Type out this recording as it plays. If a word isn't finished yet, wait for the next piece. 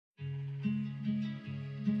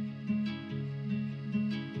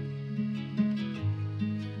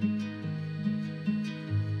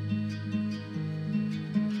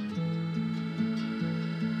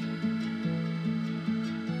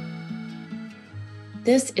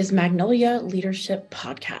This is Magnolia Leadership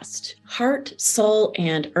Podcast, Heart, Soul,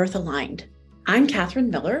 and Earth Aligned. I'm Catherine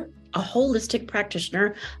Miller, a holistic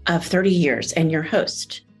practitioner of 30 years and your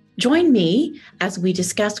host. Join me as we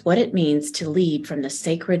discuss what it means to lead from the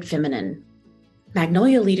sacred feminine.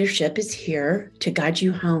 Magnolia Leadership is here to guide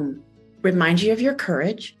you home, remind you of your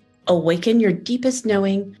courage, awaken your deepest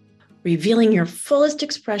knowing, revealing your fullest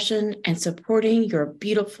expression, and supporting your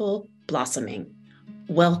beautiful blossoming.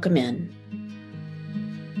 Welcome in.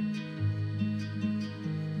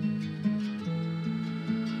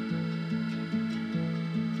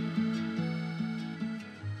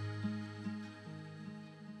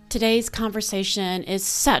 Today's conversation is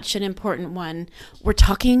such an important one. We're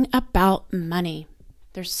talking about money.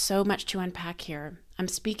 There's so much to unpack here. I'm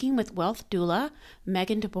speaking with wealth doula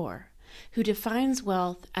Megan deBoer, who defines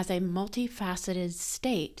wealth as a multifaceted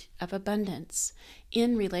state of abundance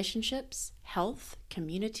in relationships, health,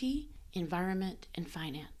 community, environment, and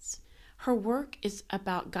finance. Her work is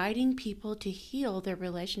about guiding people to heal their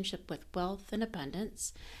relationship with wealth and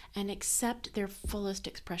abundance and accept their fullest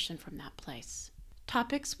expression from that place.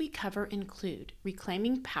 Topics we cover include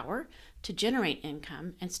reclaiming power to generate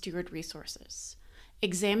income and steward resources,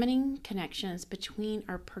 examining connections between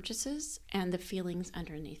our purchases and the feelings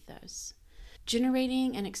underneath those,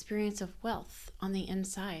 generating an experience of wealth on the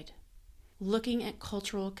inside, looking at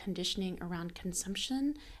cultural conditioning around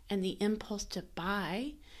consumption and the impulse to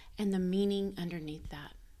buy and the meaning underneath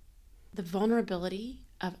that, the vulnerability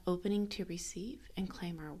of opening to receive and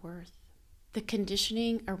claim our worth, the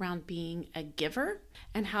conditioning around being a giver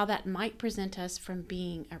and how that might present us from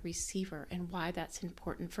being a receiver and why that's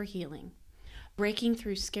important for healing, breaking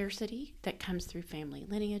through scarcity that comes through family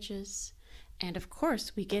lineages, and of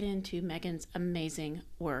course, we get into Megan's amazing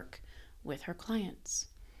work with her clients.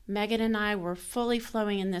 Megan and I were fully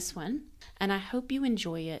flowing in this one, and I hope you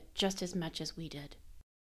enjoy it just as much as we did.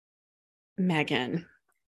 Megan,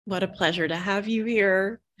 what a pleasure to have you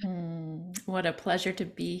here. What a pleasure to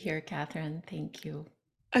be here, Catherine. Thank you.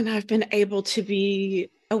 And I've been able to be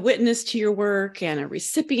a witness to your work and a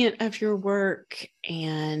recipient of your work.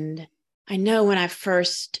 And I know when I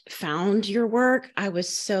first found your work, I was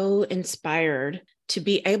so inspired to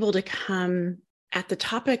be able to come at the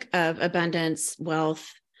topic of abundance,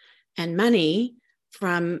 wealth, and money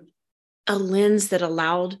from a lens that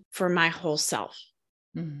allowed for my whole self.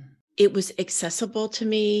 It was accessible to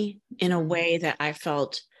me in a way that I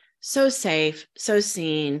felt so safe, so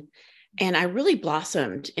seen. And I really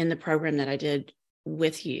blossomed in the program that I did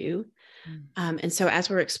with you. And so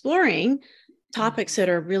as we're exploring topics that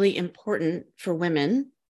are really important for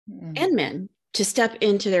women and men to step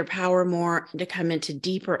into their power more, to come into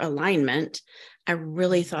deeper alignment, I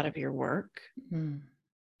really thought of your work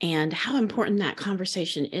and how important that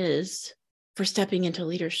conversation is for stepping into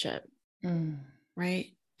leadership, right?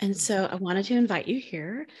 And so I wanted to invite you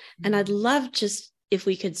here, and I'd love just if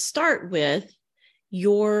we could start with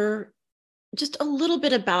just a little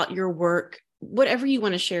bit about your work, whatever you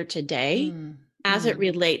want to share today as it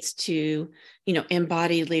relates to,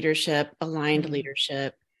 embodied leadership, aligned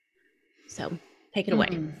leadership. So take it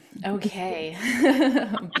away. Okay.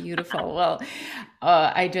 Beautiful. Well,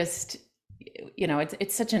 I just,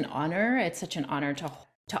 it's such an honor. It's such an honor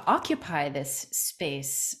to occupy this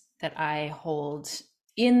space that I hold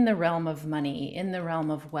in the realm of money, in the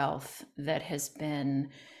realm of wealth that has been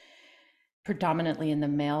predominantly in the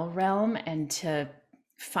male realm, and to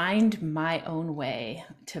find my own way,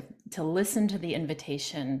 to listen to the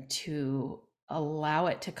invitation, to allow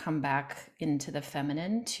it to come back into the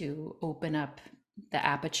feminine, to open up the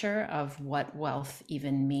aperture of what wealth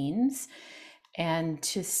even means, and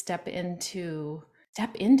to step into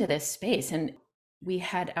this space. And we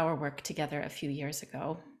had our work together a few years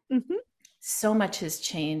ago. So much has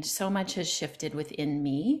changed, so much has shifted within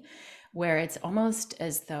me, where it's almost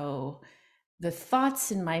as though the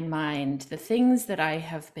thoughts in my mind, the things that I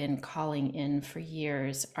have been calling in for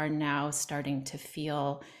years, are now starting to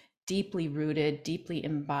feel deeply rooted, deeply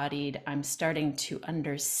embodied. I'm starting to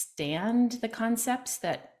understand the concepts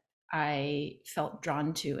that I felt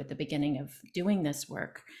drawn to at the beginning of doing this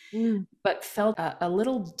work, but felt a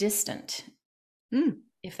little distant.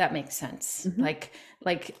 If that makes sense.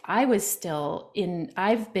 Like I was still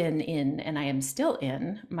I've been in, and I am still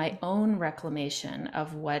in my own reclamation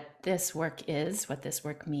of what this work is, what this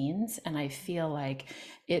work means. And I feel like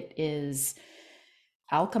it is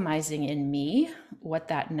alchemizing in me what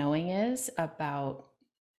that knowing is about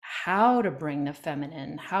how to bring the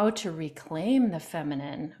feminine, how to reclaim the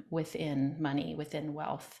feminine within money, within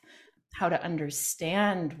wealth, how to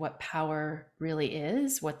understand what power really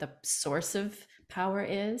is, what the source of power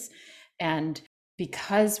is, and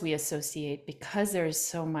because we associate, because there's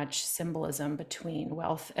so much symbolism between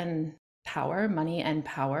wealth and power, money and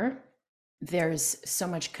power, there's so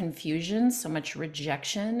much confusion, so much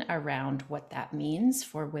rejection around what that means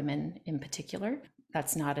for women in particular.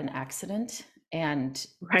 That's not an accident. And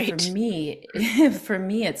for Right. me, for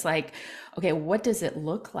me, it's like, okay, what does it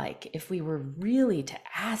look like if we were really to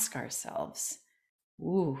ask ourselves,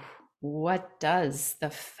 ooh, what does the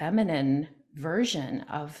feminine version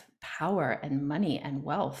of power and money and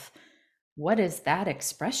wealth, what is that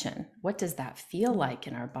expression? What does that feel like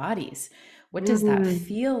in our bodies? What does that Mm.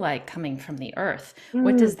 feel like coming from the earth?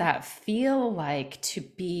 What Mm. does that feel like to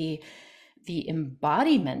be the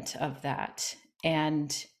embodiment of that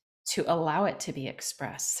and to allow it to be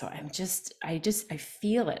expressed? So I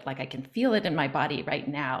feel it, like I can feel it in my body right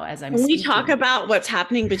now as I'm Can we talk speaking. about what's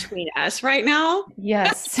happening between us right now?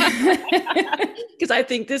 Yes. Because I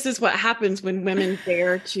think this is what happens when women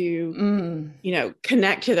dare to, Mm,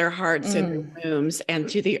 connect to their hearts and mm, their wombs and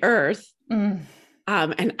to the earth, mm,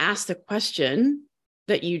 and ask the question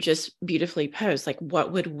that you just beautifully posed, like,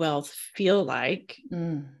 what would wealth feel like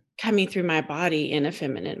mm, coming through my body in a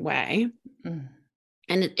feminine way? mm,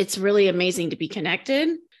 And it's really amazing to be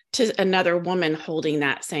connected to another woman holding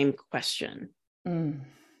that same question. mm,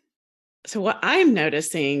 So what I'm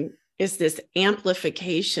noticing is this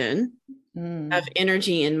amplification of mm,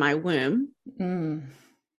 energy in my womb, mm,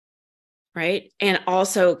 right? And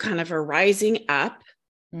also kind of a rising up,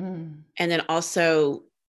 mm. and then also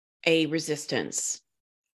a resistance,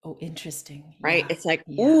 Oh, interesting. right? Yeah. It's like,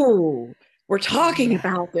 Yeah. ooh, we're talking Yeah.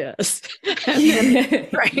 about this. And then,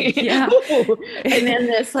 right. Yeah. Ooh. And then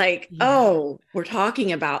it's like, Yeah. oh, we're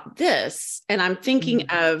talking about this. And Mm,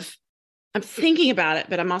 I'm thinking about it,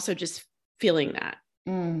 but I'm also just feeling that.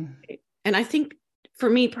 mm. And I think for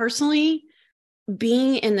me personally,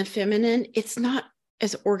 being in the feminine, it's not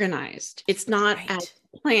as organized. It's not as Right.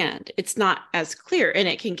 planned. It's not as clear. And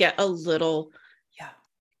it can get a little, Yeah.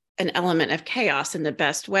 an element of chaos in the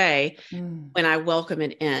best way Mm, when I welcome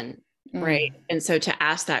it in. mm. Right. And so to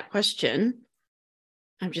ask that question,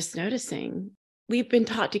 I'm just noticing we've been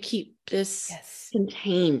taught to keep this Yes.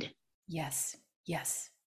 contained. Yes. Yes.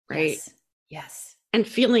 Right. Yes. Yes. And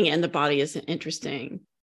feeling it in the body is interesting.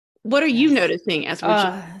 What are you Yes. noticing as we're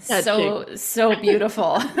just touching? So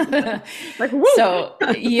beautiful. Like, woo. So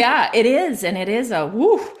yeah, it is. And it is a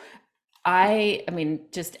woo. I mean,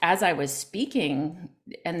 just as I was speaking,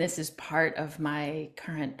 and this is part of my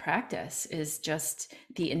current practice, is just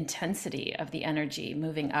the intensity of the energy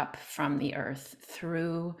moving up from the earth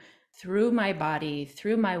through my body,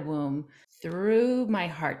 through my womb, through my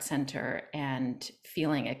heart center, and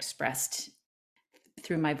feeling expressed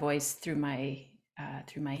through my voice, through my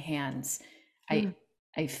hands. I Mm,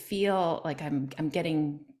 I feel like I'm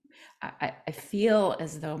getting. I feel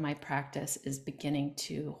as though my practice is beginning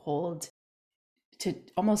to hold, to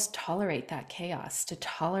almost tolerate that chaos, to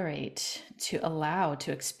tolerate, to allow,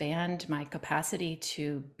 to expand my capacity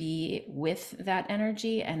to be with that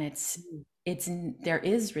energy. And mm, it's there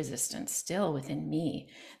is resistance still within me.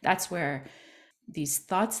 That's where these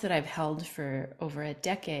thoughts that I've held for over a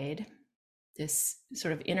decade, this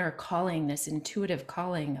sort of inner calling, this intuitive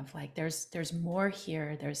calling of like, there's more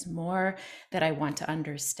here, there's more that I want to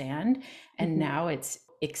understand. And mhm, now it's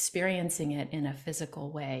experiencing it in a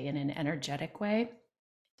physical way, in an energetic way.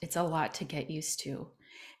 It's a lot to get used to.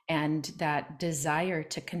 And that desire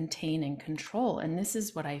to contain and control. And this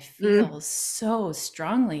is what I mm, feel so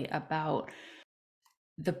strongly about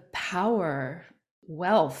the power,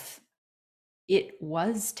 wealth. It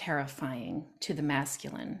was terrifying to the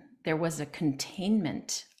masculine. There was a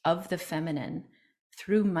containment of the feminine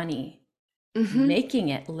through money, mhm, making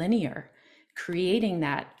it linear, creating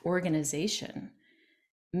that organization,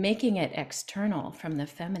 making it external from the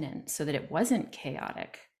feminine so that it wasn't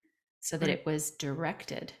chaotic, so that right. it was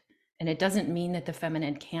directed. And it doesn't mean that the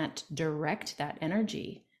feminine can't direct that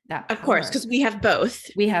energy, that Of course, power. because we have both,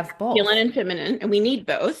 We have masculine both, and feminine, and we need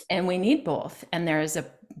both. and we need both. And there is a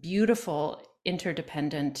beautiful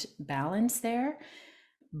interdependent balance there.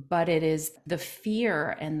 But it is the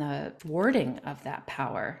fear and the thwarting of that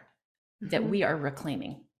power that Mhm. we are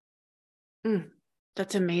reclaiming. Mm,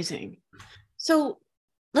 that's amazing. So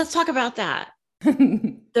let's talk about that.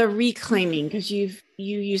 Mm-hmm. The reclaiming, because you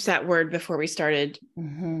used that word before we started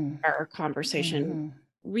our conversation.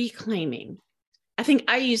 Mm-hmm. Reclaiming. I think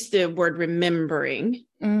I used the word remembering,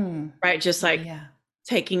 Mm. right? Just Oh, like yeah.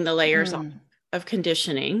 taking the layers off Mm. of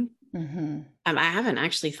conditioning. Mm-hmm. I haven't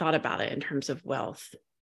actually thought about it in terms of wealth.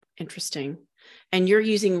 Interesting. And you're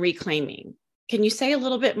using reclaiming. Can you say a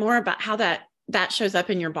little bit more about how that shows up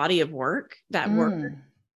in your body of work, that word?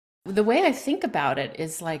 Mm. The way I think about it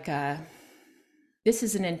is like this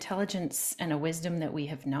is an intelligence and a wisdom that we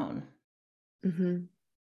have known. Mm-hmm.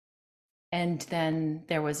 And then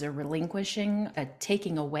there was a relinquishing, a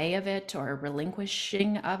taking away of it, or a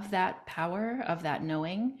relinquishing of that power, of that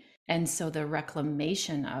knowing. And so the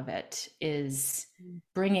reclamation of it is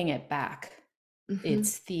bringing it back. Mm-hmm.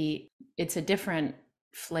 It's a different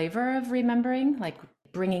flavor of remembering, like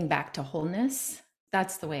bringing back to wholeness.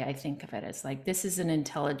 That's the way I think of it. It's like this is an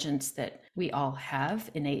intelligence that we all have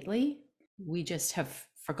innately. We just have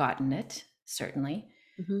forgotten it, certainly.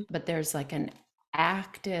 Mm-hmm. But there's like an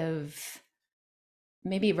active,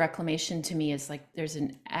 maybe reclamation to me is like there's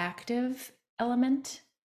an active element,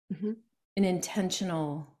 Mm-hmm. an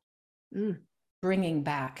intentional Mm-hmm. bringing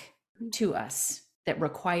back to us that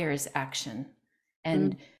requires action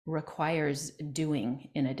and requires doing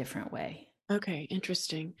in a different way. Okay,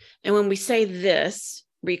 interesting. And when we say this,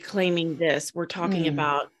 reclaiming this, we're talking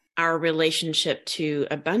about our relationship to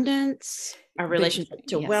abundance, our relationship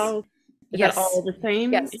to Yes. wealth. Is that Yes. all the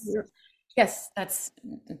same? Yes. Yes. That's,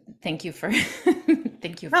 thank you for,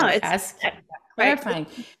 thank you No, for it's asking, I, clarifying.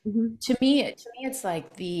 mhm, To me, it's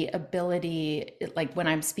like the ability, like when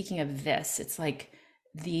I'm speaking of this, it's like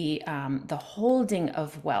the holding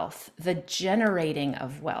of wealth, the generating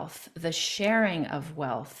of wealth, the sharing of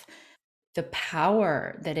wealth, the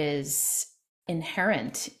power that is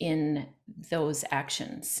inherent in those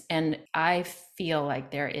actions. And I feel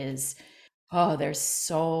like there's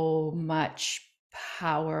so much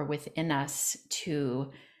power within us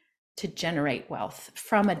to generate wealth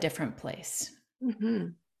from a different place.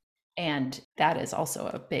 mhm. And that is also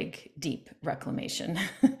a big, deep reclamation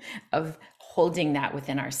of holding that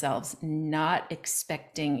within ourselves, not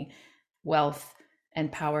expecting wealth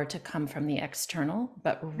and power to come from the external,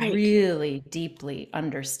 but Right. really deeply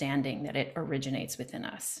understanding that it originates within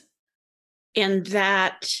us. And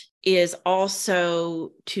that is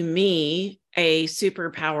also, to me, a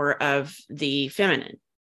superpower of the feminine.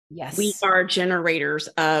 We Yes. are generators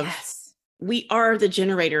of, Yes. we are the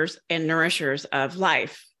generators and nourishers of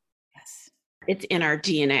life. Yes. It's in our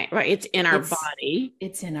DNA, right? It's in our It's body.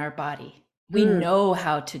 it's in our body. We Mm, know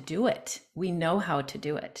how to do it. We know how to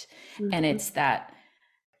do it. And mhm, it's that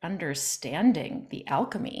understanding the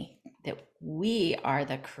alchemy that we are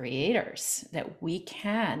the creators, that we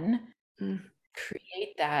can mm,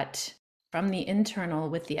 create that from the internal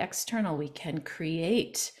with the external. We can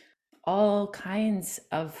create all kinds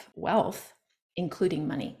of wealth, including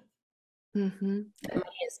money. mhm. That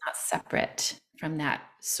money is not separate from that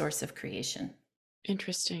source of creation.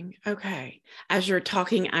 Interesting. Okay. As you're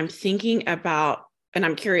talking, I'm thinking about, and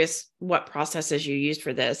I'm curious what processes you use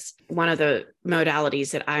for this. One of the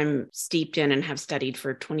modalities that I'm steeped in and have studied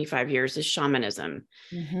for 25 years is shamanism.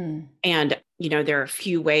 Mm-hmm. And, there are a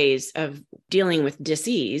few ways of dealing with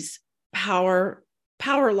disease, power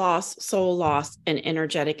loss, soul loss, and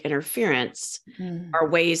energetic interference Mm-hmm. are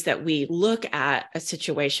ways that we look at a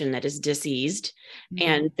situation that is diseased, Mm-hmm.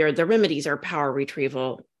 and the remedies are power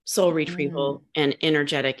retrieval, soul retrieval, and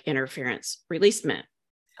energetic interference releasement.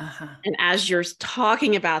 Uh-huh. And as you're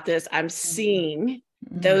talking about this, I'm seeing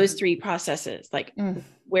Mm-hmm. those three processes, like Mm-hmm.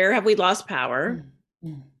 where have we lost power,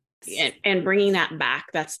 Mm-hmm. and bringing that back.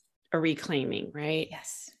 That's a reclaiming, right?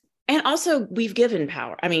 Yes. And also we've given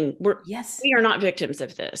power. I mean, Yes. we are not victims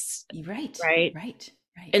of this, Right. right? Right.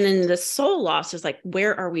 And Right. then the soul loss is like,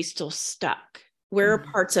 where are we still stuck? Where are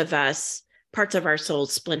Mm-hmm. parts of our soul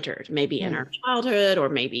splintered, maybe in Mm-hmm. our childhood or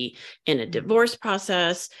maybe in a divorce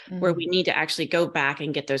process, where Mm-hmm. we need to actually go back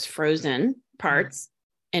and get those frozen parts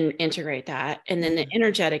and integrate that. And then the Mm-hmm.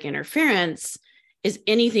 energetic interference is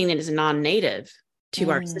anything that is non-native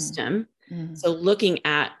to our Mm-hmm. system. Mm-hmm. So looking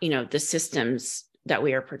at, the systems that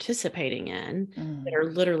we are participating in that are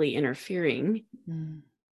literally interfering Mm-hmm.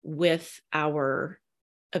 with our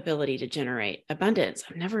ability to generate abundance.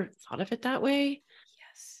 I've never thought of it that way,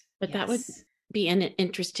 Yes. but that would Yes. be an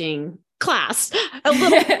interesting class. A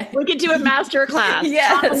little, we could do a master class.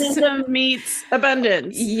 Yes. Shamanism meets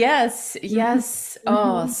abundance. Yes. Mhm, Yes.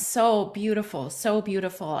 Oh, mhm, so beautiful. So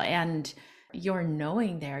beautiful. And your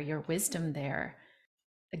knowing there, your wisdom there.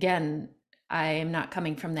 Again, I am not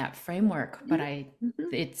coming from that framework, but mhm,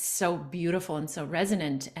 it's so beautiful and so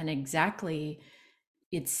resonant, and exactly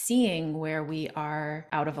it's seeing where we are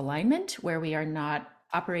out of alignment, where we are not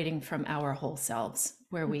operating from our whole selves,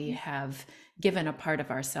 where we mhm, have given a part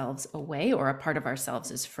of ourselves away, or a part of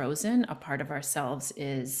ourselves is frozen, a part of ourselves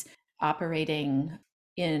is operating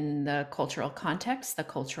in the cultural context, the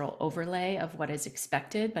cultural overlay of what is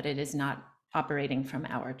expected, but it is not operating from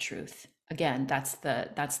our truth. Again, that's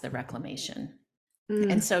the reclamation.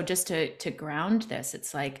 And mm, so just to ground this,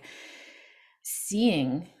 it's like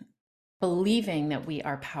seeing, believing that we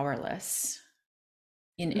are powerless,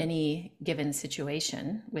 in any given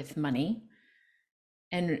situation with money,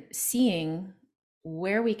 and seeing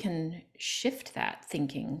where we can shift that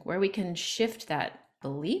thinking, where we can shift that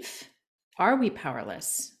belief. Are we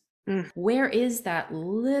powerless? Where is that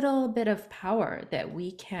little bit of power that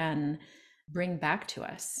we can bring back to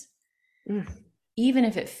us? Even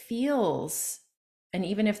if it feels, and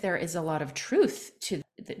even if there is a lot of truth to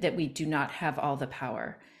that, we do not have all the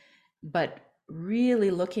power, but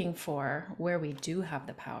really looking for where we do have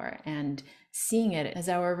the power and seeing it as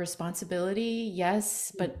our responsibility,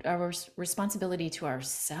 yes, but our responsibility to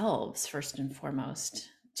ourselves first and foremost,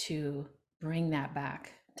 to bring that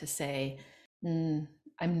back, to say,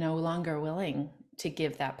 I'm no longer willing to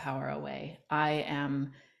give that power away. I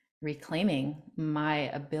am reclaiming my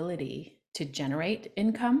ability to generate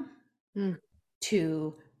income,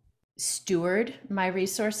 to steward my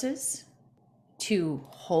resources, to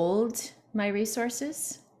hold my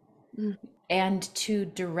resources, and to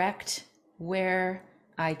direct where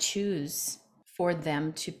I choose for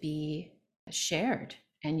them to be shared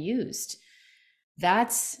and used.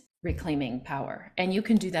 That's reclaiming power. And you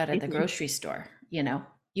can do that at the grocery store,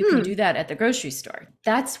 you can do that at the grocery store.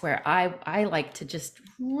 That's where I like to just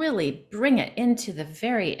really bring it into the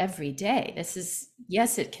very everyday. This is,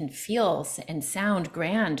 yes, it can feel and sound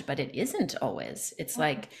grand, but it isn't always. It's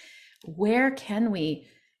like, where can we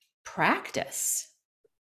practice?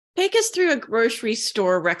 Take us through a grocery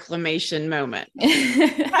store reclamation moment.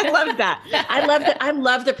 I love that.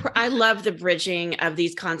 I love the bridging of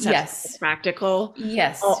these concepts. Yes. It's practical.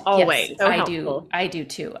 Yes. Always. Yes. So I helpful.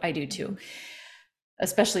 do too.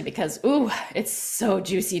 Especially because, it's so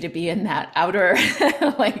juicy to be in that outer,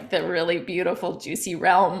 like the really beautiful, juicy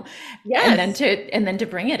realm. Yes. And then to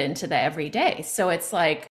bring it into the everyday. So it's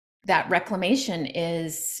like that reclamation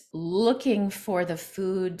is looking for the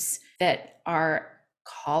foods that are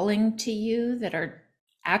calling to you, that are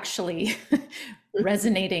actually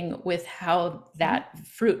resonating with how that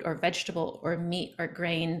fruit or vegetable or meat or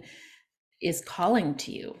grain is calling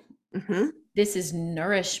to you. This is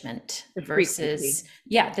nourishment versus,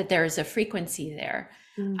 that there is a frequency there.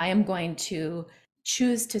 I am going to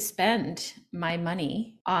choose to spend my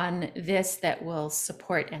money on this that will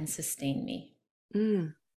support and sustain me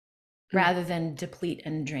rather than deplete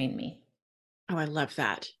and drain me. Oh, I love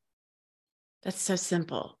that. That's so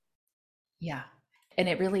simple. Yeah. And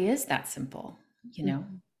it really is that simple,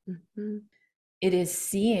 It is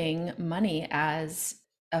seeing money as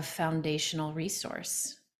a foundational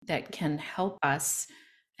resource that can help us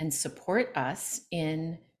and support us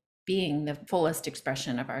in being the fullest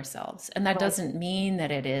expression of ourselves. And that doesn't mean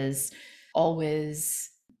that it is always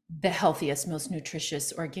the healthiest, most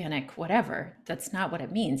nutritious, organic, whatever. That's not what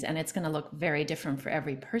it means. And it's going to look very different for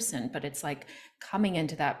every person, but it's like coming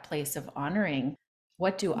into that place of honoring,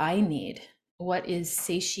 what do I need? What is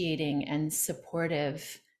satiating and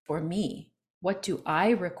supportive for me? What do I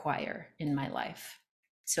require in my life?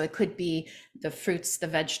 So it could be the fruits, the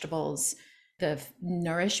vegetables, the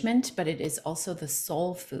nourishment, but it is also the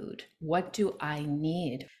soul food. What do I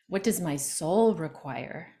need? What does my soul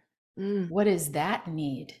require? What is that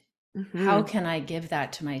need? How can I give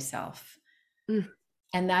that to myself?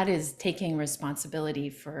 And that is taking responsibility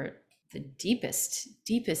for the deepest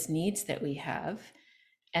needs that we have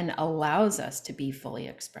and allows us to be fully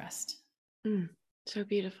expressed. So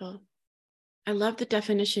beautiful. I love the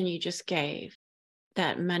definition you just gave,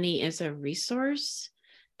 that money is a resource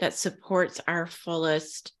that supports our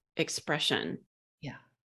fullest expression. Yeah.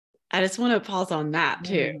 I just want to pause on that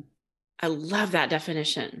too. I love that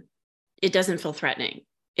definition. It doesn't feel threatening.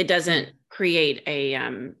 It doesn't create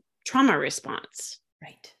a trauma response.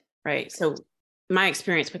 Right. So my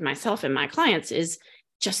experience with myself and my clients is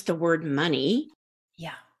just the word money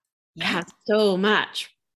has so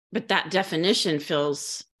much, but that definition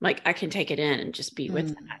feels like I can take it in and just be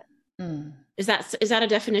with that. Is that a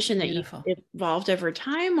definition that you evolved over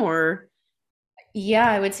time, or? Yeah,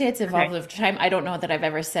 I would say it's evolved over time. I don't know that I've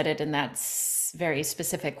ever said it in that very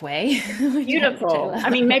specific way. Beautiful. I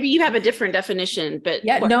mean, maybe you have a different definition, but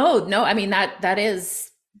no. I mean, that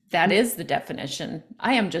is the definition.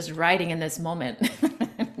 I am just riding in this moment,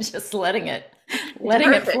 just letting it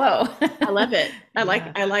flow. I love it. I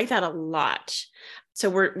like that a lot. So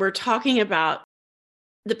we're talking about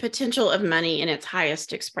the potential of money in its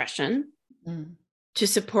highest expression to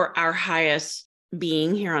support our highest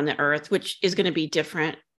being here on the earth, which is going to be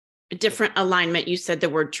different alignment. You said the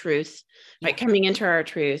word truth, right? Coming into our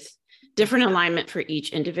truth, different alignment for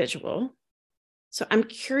each individual. So I'm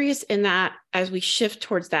curious in that, as we shift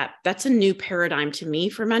towards that, that's a new paradigm to me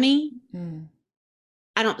for money.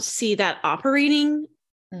 I don't see that operating.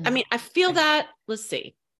 I mean, I feel that, let's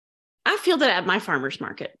see. I feel that at my farmer's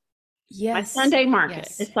market. Yes. My Sunday market.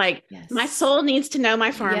 Yes. It's like, yes. my soul needs to know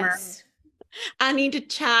my farmer. Yes. I need to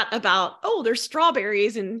chat about, oh, there's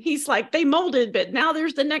strawberries. And he's like, they molded, but now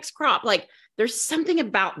there's the next crop. Like, there's something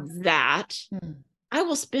about that. I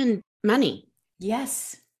will spend money.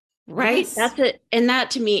 Yes. Right. Yes. That's it. And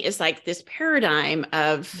that to me is like this paradigm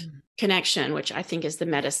of connection, which I think is the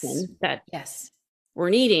medicine that we're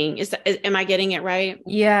needing. Am I getting it right?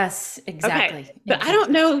 Yes, exactly. Okay. But I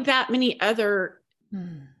don't know that many other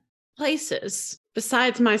places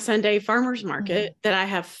besides my Sunday farmers market that I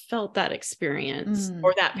have felt that experience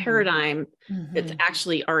or that paradigm that's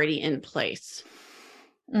actually already in place.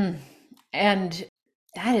 And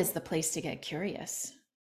that is the place to get curious.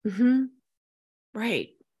 Right.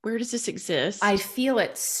 Where does this exist? I feel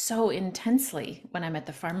it so intensely when I'm at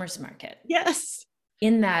the farmer's market. Yes.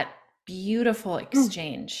 In that beautiful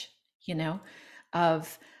exchange, you know,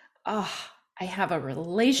 of, I have a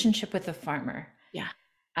relationship with the farmer. Yeah.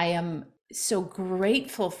 I am so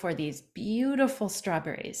grateful for these beautiful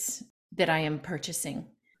strawberries that I am purchasing.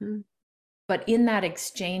 But in that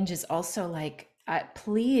exchange is also like,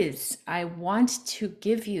 please, I want to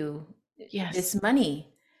give you this money.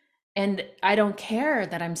 And I don't care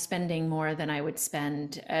that I'm spending more than I would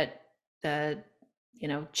spend at the,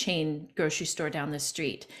 chain grocery store down the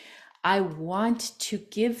street. I want to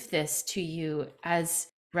give this to you as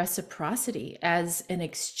reciprocity, as an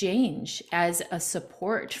exchange, as a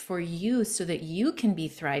support for you so that you can be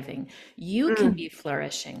thriving, you can be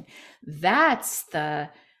flourishing. That's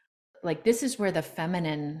this is where the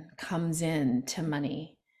feminine comes in to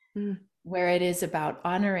money. Where it is about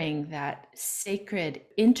honoring that sacred,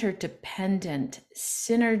 interdependent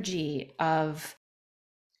synergy of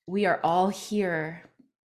we are all here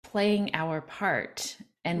playing our part,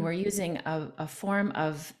 and we're using a form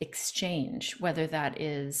of exchange, whether that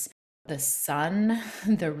is the sun,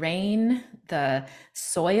 the rain, the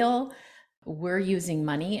soil. We're using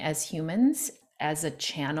money as humans as a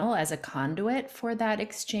channel, as a conduit for that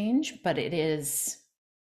exchange, but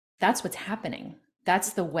that's what's happening.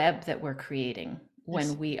 That's the web that we're creating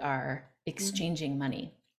when we are exchanging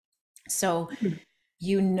money. So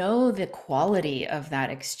the quality of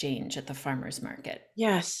that exchange at the farmer's market.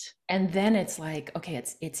 Yes. And then it's like, okay,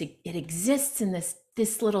 it exists in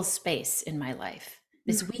this little space in my life,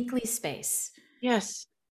 this weekly space. Yes.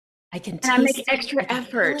 I can taste I make extra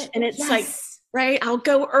effort. And it's like, right, I'll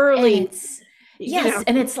go early.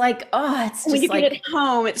 And it's like, it's when just you like, get it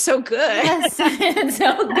home, it's so good. Yes, it's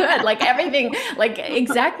so good. Like everything, like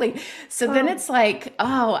exactly. So then it's like,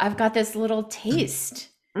 I've got this little taste.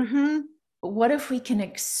 What if we can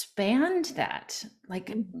expand that?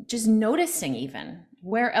 Like just noticing even,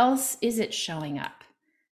 where else is it showing up?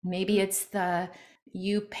 Maybe it's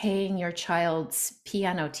you paying your child's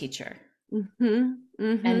piano teacher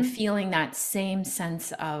and feeling that same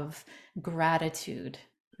sense of gratitude.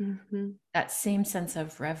 That same sense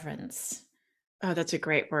of reverence. Oh, that's a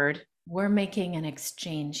great word. We're making an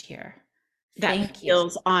exchange here. That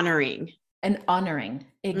feels honoring. An honoring.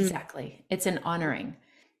 Exactly. It's an honoring.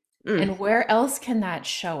 And where else can that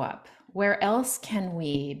show up? Where else can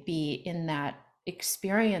we be in that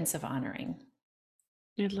experience of honoring?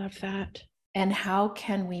 I love that. And how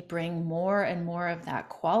can we bring more and more of that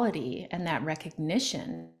quality and that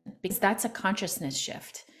recognition? Because that's a consciousness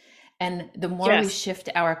shift. And the more we shift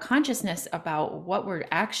our consciousness about what we're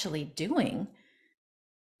actually doing,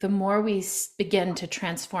 the more we begin to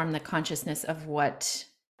transform the consciousness of what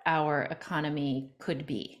our economy could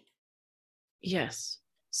be. Yes.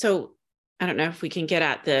 So I don't know if we can get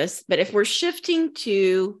at this, but if we're shifting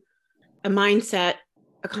to a mindset,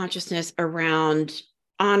 a consciousness around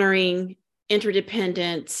honoring,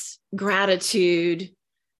 interdependence, gratitude,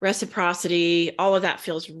 reciprocity, all of that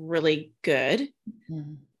feels really good.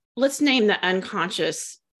 Let's name the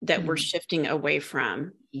unconscious that we're shifting away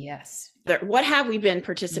from. Yes. What have we been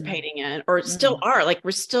participating in or still are? Like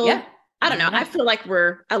we're still, I don't know. I feel like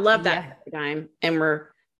I love that paradigm and we're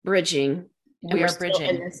bridging. We are bridging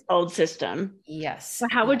in this old system. Yes. So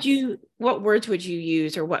what words would you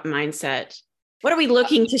use or what mindset? What are we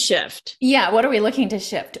looking to shift? Yeah. What are we looking to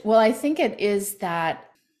shift? Well, I think it is that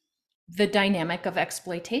the dynamic of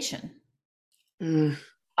exploitation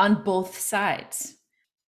on both sides.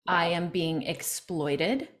 Wow. I am being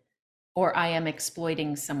exploited or I am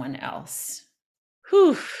exploiting someone else.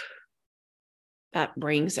 Whew. That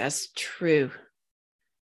brings us true.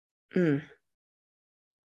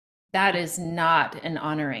 That is not an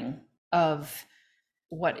honoring of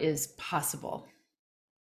what is possible.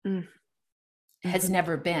 Has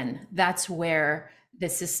never been. That's where the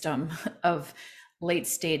system of late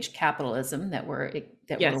stage capitalism that we're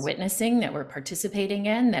Yes. witnessing, that we're participating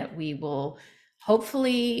in, that we will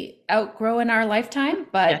hopefully outgrow in our lifetime.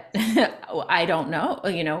 But I don't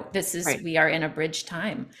know, this is, Right. we are in a bridge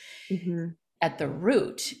time. At the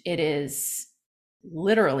root, it is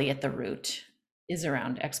literally at the root is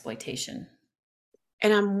around exploitation.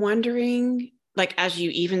 And I'm wondering, like, as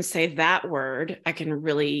you even say that word, I can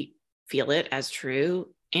really feel it as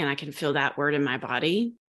true. And I can feel that word in my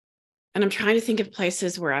body. And I'm trying to think of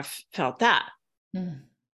places where I've felt that.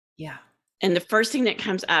 Yeah. And the first thing that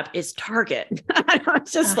comes up is Target.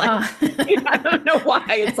 It's just like, I don't know why.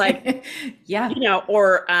 It's like,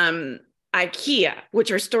 or IKEA,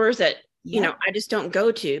 which are stores that, I just don't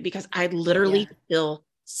go to because I literally feel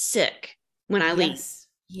sick when I leave.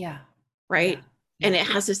 Yeah. Right. Yeah. And it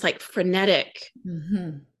has this like frenetic,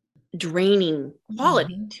 draining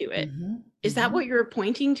quality to it. Is that what you're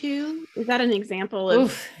pointing to? Is that an example of?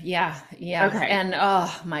 Oof, yeah. Okay. And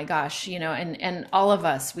oh my gosh, and all of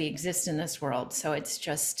us, we exist in this world. So it's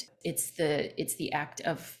just, it's the act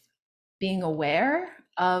of being aware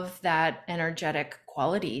of that energetic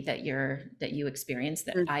quality that you experience,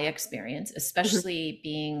 that I experience, especially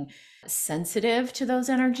being sensitive to those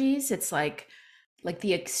energies. It's like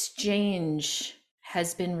the exchange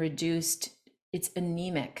has been reduced. It's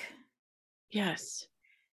anemic. Yes.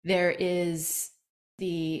 There is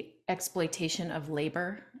the exploitation of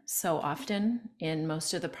labor so often in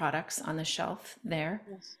most of the products on the shelf there.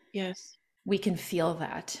 Yes. We can feel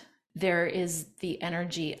that. There is the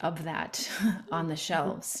energy of that on the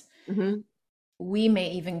shelves. We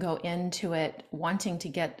may even go into it wanting to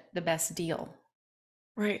get the best deal.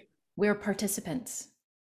 Right. We're participants.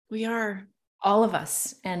 We are. All of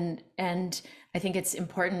us. And I think it's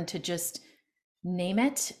important to just name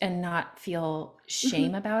it and not feel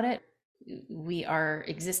shame about it. We are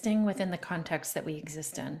existing within the context that we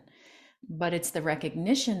exist in, but it's the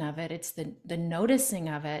recognition of it, it's the noticing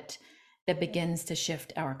of it that begins to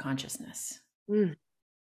shift our consciousness.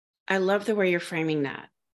 I love the way you're framing that.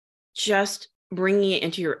 Just bringing it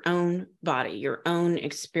into your own body, your own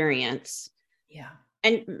experience. Yeah.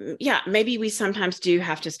 And maybe we sometimes do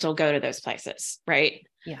have to still go to those places, right?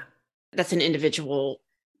 Yeah. That's an individual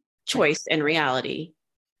choice and reality.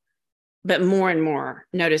 But more and more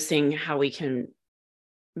noticing how we can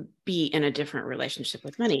be in a different relationship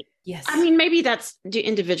with money. Yes. I mean, maybe do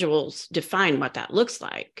individuals define what that looks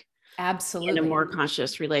like. Absolutely. In a more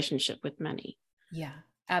conscious relationship with money. Yeah,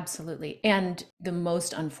 absolutely. And the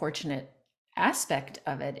most unfortunate aspect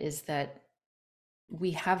of it is that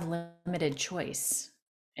we have limited choice,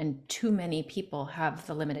 and too many people have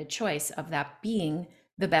the limited choice of that being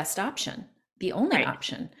the best option, the only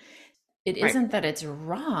option. It isn't that it's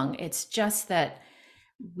wrong. It's just that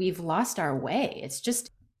we've lost our way.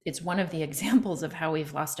 It's one of the examples of how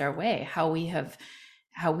we've lost our way, how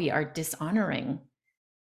we are dishonoring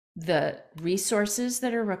the resources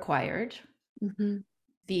that are required,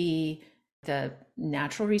 the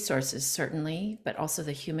natural resources, certainly, but also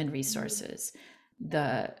the human resources,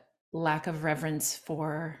 the lack of reverence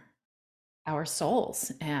for our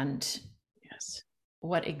souls and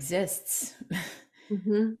what exists,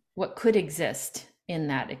 what could exist in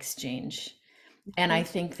that exchange. And I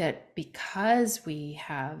think that because we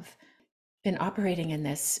have been operating in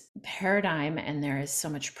this paradigm and there is so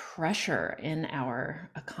much pressure in our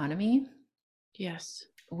economy,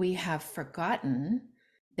 we have forgotten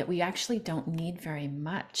that we actually don't need very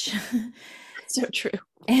much. So true.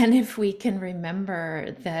 And if we can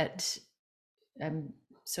remember that, I'm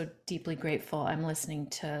so deeply grateful. I'm listening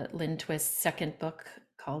to Lynn Twist's second book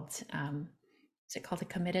called, is it called A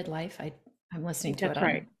Committed Life? I'm listening to it. That's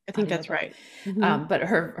right. I think that's right. But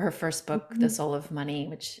her first book, The Soul of Money,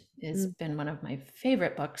 which has been one of my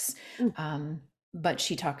favorite books, but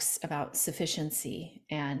she talks about sufficiency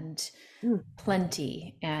and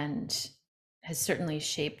plenty, and has certainly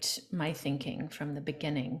shaped my thinking from the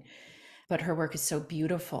beginning. But her work is so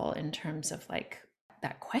beautiful in terms of like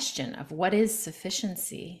that question of what is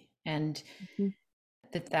sufficiency, and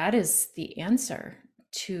that is the answer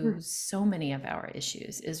to so many of our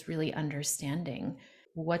issues, is really understanding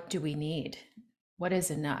what do we need, what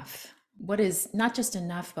is enough, what is not just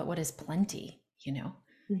enough, but what is plenty,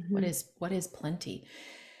 what is plenty.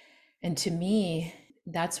 And to me,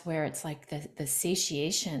 that's where it's like the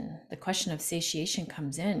satiation, the question of satiation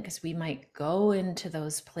comes in, because we might go into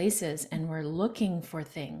those places and we're looking for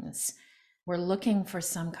things. We're looking for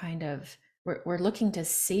some kind of, we're looking to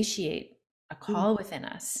satiate a call within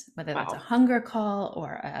us, whether that's a hunger call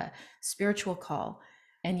or a spiritual call.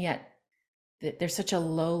 And yet there's such a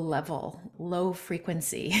low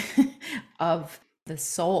frequency of the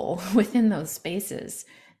soul within those spaces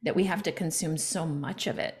that we have to consume so much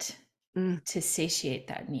of it Mm. to satiate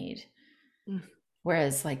that need. Mm.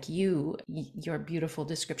 Whereas like your beautiful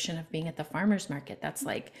description of being at the farmer's market, that's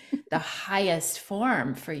like the highest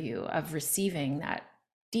form for you of receiving that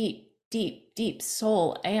deep, deep, deep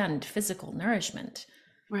soul and physical nourishment,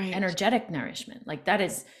 Right. energetic nourishment. Like that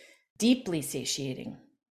is deeply satiating.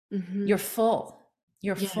 Mm-hmm. You're full.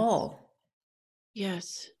 You're Yes. full.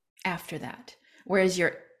 Yes. After that. Whereas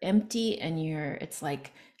you're empty and it's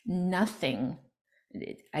like nothing.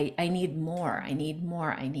 I need more. I need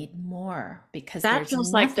more. I need more, because That there's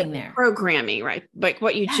feels like the nothing there. programming, right? Like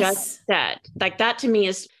what you Yes. just said. Like that to me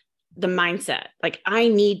is the mindset. Like I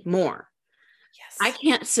need more. Yes. I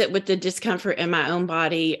can't sit with the discomfort in my own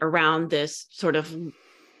body around this sort of,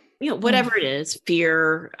 whatever it is,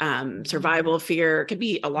 fear, survival fear. It could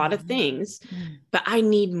be a lot of things, but I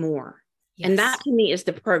need more. Yes. And that to me is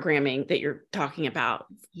the programming that you're talking about.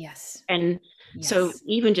 Yes. And Yes. so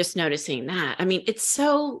even just noticing that, I mean, it's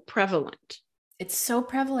so prevalent. It's so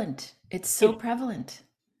prevalent. It's so prevalent.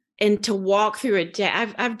 And to walk through a day,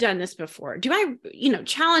 I've done this before. Do I,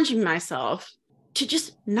 challenging myself to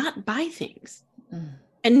just not buy things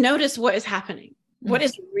and notice what is happening. What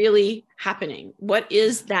is really happening? What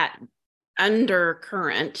is that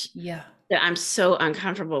undercurrent that I'm so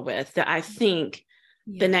uncomfortable with that I think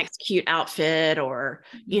the next cute outfit or,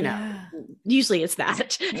 usually it's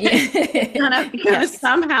that kind of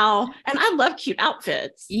somehow, and I love cute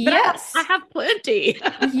outfits. Yes. I have plenty.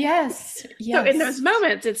 Yes. So in those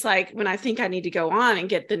moments, it's like when I think I need to go on and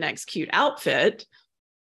get the next cute outfit,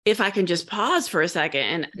 if I can just pause for a second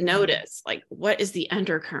and notice, like, what is the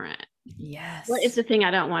undercurrent? Yes. What is the thing I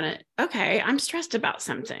don't want to, okay, I'm stressed about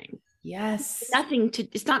something. Yes.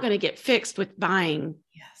 It's not going to get fixed with buying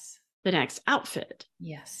the next outfit.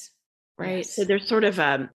 Yes. Right. Yes. So there's sort of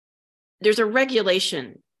there's a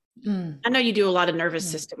regulation. I know you do a lot of nervous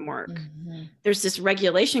system work. There's this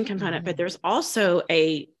regulation component, but there's also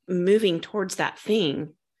a moving towards that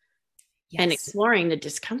thing and exploring the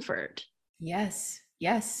discomfort. Yes.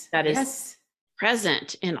 Yes. That is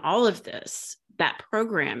present in all of this, that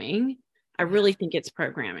programming. I really think it's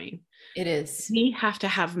programming. It is. We have to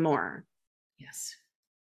have more. Yes.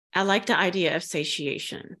 I like the idea of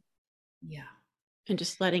satiation. Yeah. And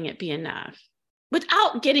just letting it be enough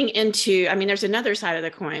without getting into, I mean, there's another side of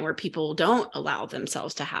the coin where people don't allow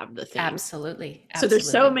themselves to have the thing. Absolutely. So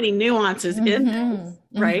there's so many nuances in this,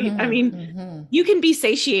 right? I mean, you can be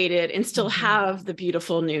satiated and still have the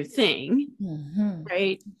beautiful new thing,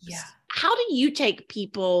 right? Yeah. How do you take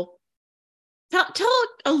people, tell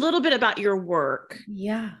a little bit about your work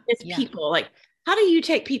with people. Like, how do you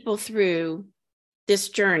take people through this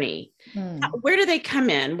journey? Where do they come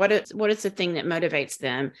in? What is the thing that motivates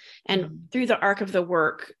them? And through the arc of the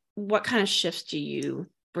work, what kind of shifts do you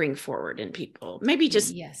bring forward in people? Maybe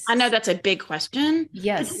just, I know that's a big question.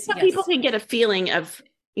 Yes. People can get a feeling of,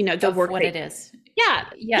 the of work what it is. Yeah.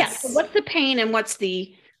 Yes. Yeah. So what's the pain and what's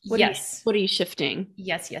the, what are you shifting?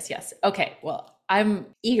 Yes. Okay. Well, I'm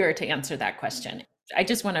eager to answer that question. I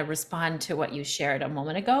just want to respond to what you shared a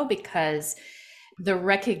moment ago, because the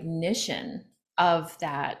recognition of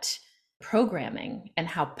that programming and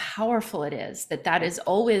how powerful it is, that is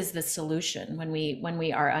always the solution when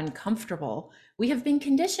we are uncomfortable. We have been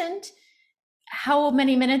conditioned how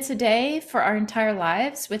many minutes a day for our entire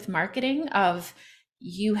lives with marketing of,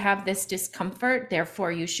 you have this discomfort,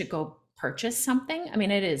 therefore you should go purchase something. I mean,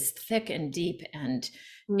 it is thick and deep, and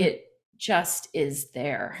it just is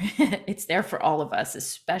there. It's there for all of us,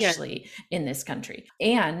 especially in this country.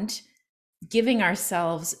 And giving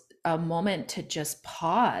ourselves a moment to just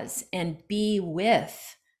pause and be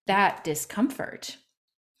with that discomfort.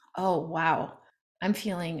 Oh, wow. I'm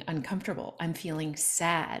feeling uncomfortable. I'm feeling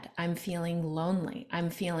sad. I'm feeling lonely.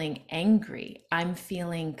 I'm feeling angry. I'm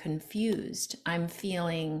feeling confused. I'm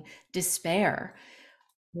feeling despair.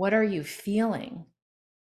 What are you feeling?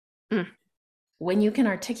 When you can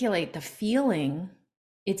articulate the feeling,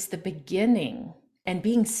 it's the beginning. And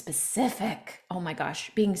being specific, oh my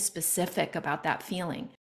gosh, being specific about that feeling.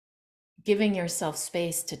 Giving yourself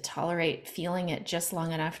space to tolerate feeling it just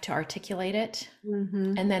long enough to articulate it.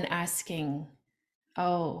 And then asking,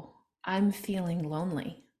 oh, I'm feeling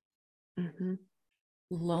lonely.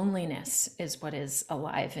 Loneliness is what is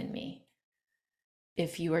alive in me.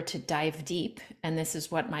 If you were to dive deep, and this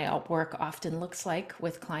is what my work often looks like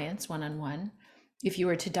with clients one-on-one, if you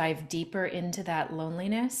were to dive deeper into that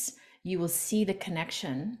loneliness, you will see the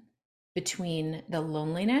connection between the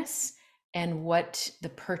loneliness and what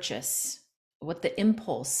the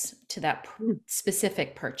impulse to that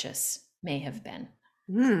specific purchase may have been.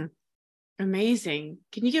 Amazing.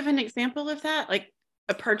 Can you give an example of that? Like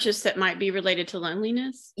A purchase that might be related to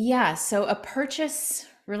loneliness? Yeah. So a purchase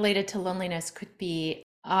related to loneliness could be,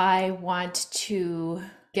 I want to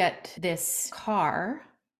get this car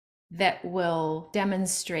that will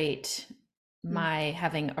demonstrate my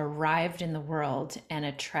having arrived in the world and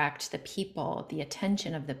attract the people, the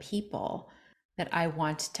attention of the people that I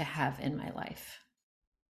want to have in my life.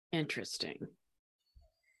 Interesting.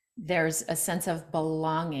 There's a sense of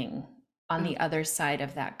belonging on the other side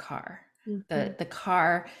of that car. The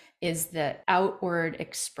car is the outward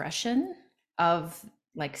expression of,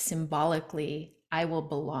 like, symbolically, I will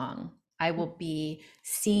belong. I will be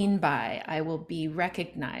seen by, I will be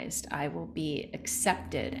recognized, I will be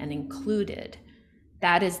accepted and included.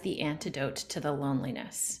 That is the antidote to the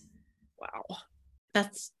loneliness. Wow.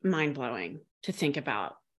 That's mind-blowing to think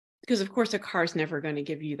about, because of course a car is never going to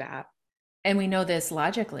give you that. And we know this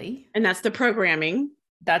logically. And that's the programming.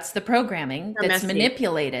 That's the programming that's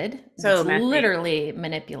manipulated. So it's literally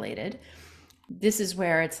manipulated. This is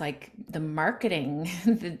where it's like the marketing,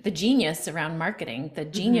 the genius around marketing, the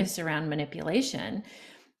genius around manipulation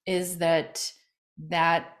is that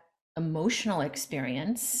emotional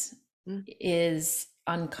experience is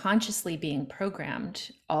unconsciously being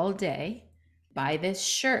programmed all day. Buy this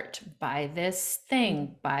shirt, buy this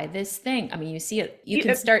thing, buy this thing. I mean, you see it, you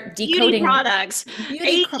can start decoding beauty products,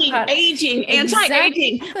 aging, anti-aging.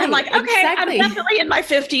 Exactly. I'm like, okay, exactly. I'm definitely in my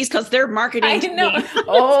 50s because they're marketing. I know.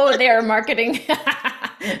 Oh, they're marketing.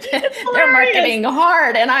 They're marketing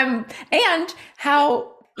hard. And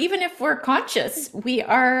how, even if we're conscious, we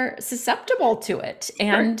are susceptible to it.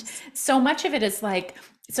 And so much of it is like,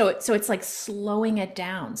 so it's like slowing it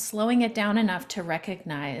down enough to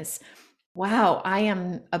recognize, wow, I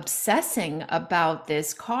am obsessing about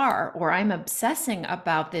this car, or I'm obsessing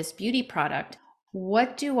about this beauty product.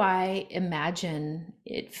 What do I imagine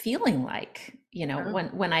it feeling like,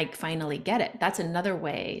 when I finally get it? That's another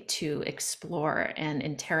way to explore and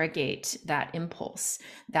interrogate that impulse,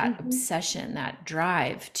 that obsession, that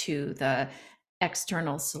drive to the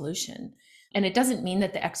external solution. And it doesn't mean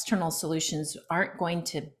that the external solutions aren't going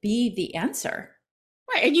to be the answer.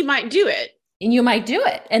 Right. And you might do it.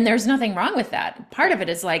 And there's nothing wrong with that. Part of it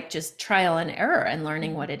is like just trial and error and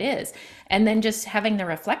learning what it is. And then just having the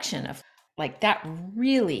reflection of, like, that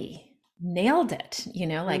really nailed it,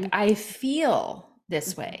 like I feel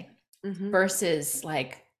this way versus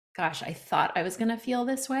like, gosh, I thought I was going to feel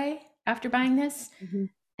this way after buying this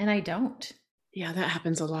and I don't. Yeah, that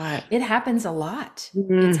happens a lot. It happens a lot.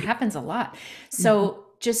 It happens a lot. So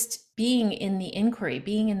just being in the inquiry,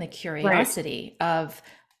 being in the curiosity of,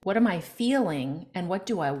 what am I feeling and what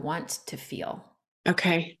do I want to feel?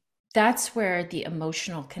 Okay. That's where the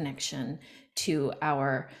emotional connection to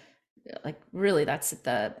our, like, really, that's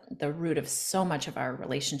the root of so much of our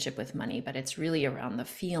relationship with money, but it's really around the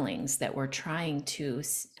feelings that we're trying to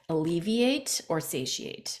alleviate or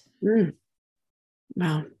satiate.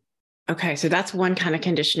 Wow. Okay. So that's one kind of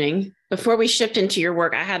conditioning. Before we shift into your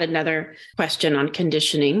work, I had another question on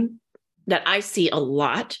conditioning that I see a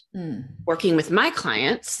lot working with my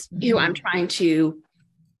clients who I'm trying to,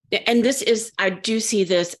 and I do see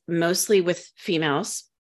this mostly with females,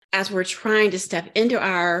 as we're trying to step into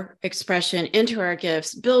our expression, into our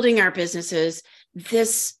gifts, building our businesses,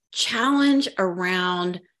 this challenge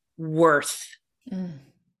around worth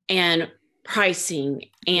and pricing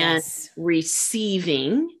and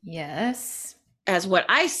receiving. Yes. As what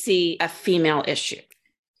I see a female issue.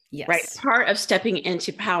 Yes. Right. Part of stepping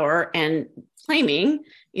into power and claiming,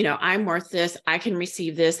 I'm worth this. I can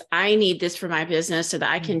receive this. I need this for my business so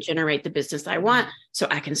that I can generate the business I want, so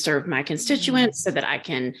I can serve my constituents, so that I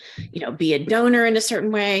can, be a donor in a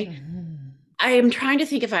certain way. I am trying to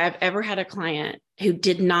think if I've ever had a client who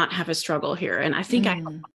did not have a struggle here. And I think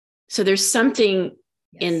so there's something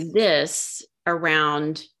in this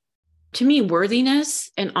around, to me,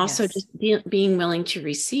 worthiness, and also just being willing to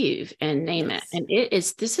receive and name it. And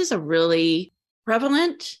this is a really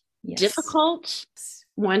prevalent, difficult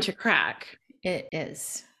one to crack. It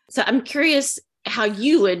is. So I'm curious how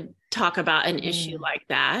you would talk about an issue like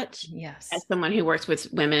that. Yes. As someone who works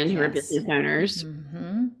with women who are business owners.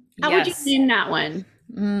 How would you name that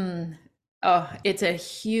one? Oh, it's a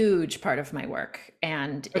huge part of my work.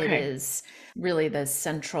 And it is really the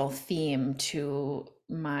central theme to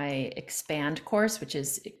my Expand course, which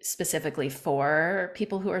is specifically for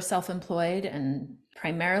people who are self-employed, and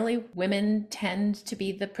primarily women tend to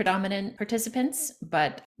be the predominant participants,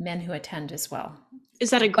 but men who attend as well. Is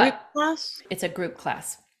that a group class? It's a group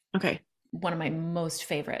class. Okay. one of my most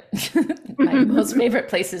favorite, my most favorite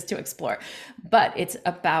places to explore. But it's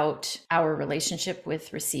about our relationship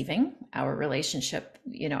with receiving, our relationship,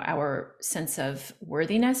 our sense of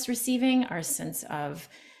worthiness receiving, our sense of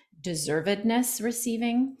deservedness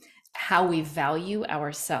receiving, how we value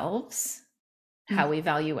ourselves, how we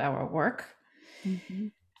value our work. Mm-hmm.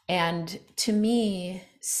 And to me,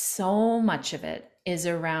 so much of it is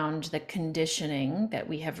around the conditioning that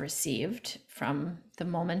we have received from the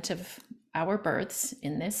moment of our births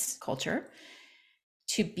in this culture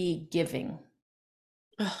to be giving.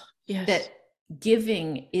 Oh, yes. That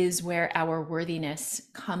giving is where our worthiness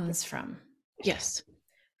comes from. Yes.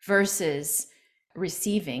 Versus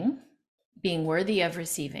receiving, being worthy of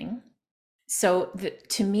receiving. So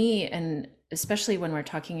to me, and especially when we're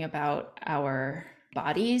talking about our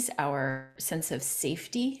bodies, our sense of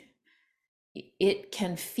safety, it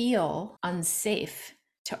can feel unsafe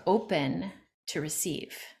to open to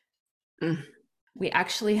receive. Mm. We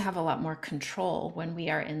actually have a lot more control when we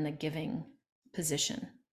are in the giving position.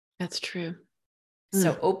 That's true.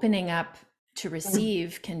 So opening up to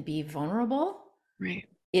receive can be vulnerable. Right.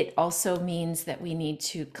 It also means that we need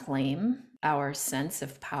to claim our sense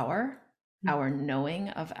of power, our knowing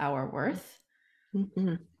of our worth.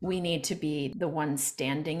 Mm-hmm. We need to be the one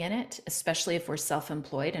standing in it, especially if we're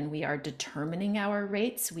self-employed and we are determining our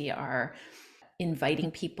rates. We are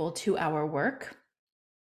inviting people to our work.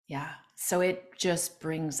 Yeah. So it just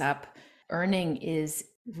brings up earning is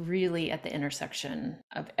really at the intersection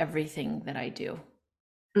of everything that I do.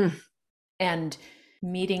 And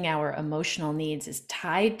meeting our emotional needs is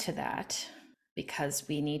tied to that because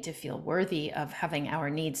we need to feel worthy of having our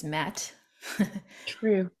needs met.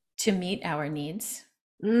 True. To meet our needs.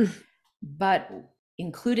 But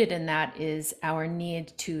included in that is our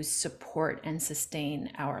need to support and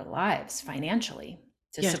sustain our lives financially,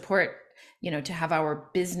 to support, to have our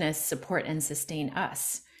business support and sustain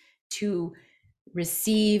us, to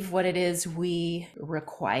receive what it is we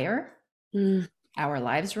require, our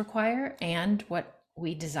lives require, and what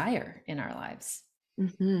we desire in our lives.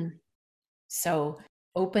 So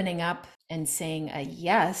opening up and saying a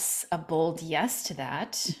yes, a bold yes to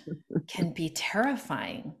that can be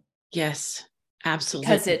terrifying. Yes,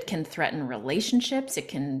 absolutely. Because it can threaten relationships. It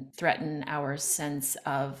can threaten our sense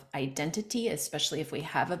of identity, especially if we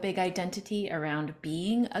have a big identity around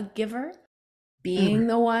being a giver, being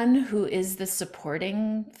the one who is the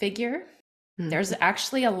supporting figure. There's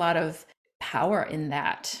actually a lot of power in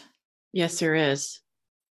that. Yes, there is.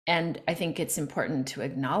 And I think it's important to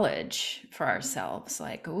acknowledge for ourselves,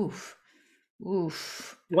 like, oof,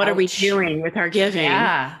 what are we doing with our giving?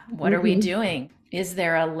 Yeah. What are we doing? Is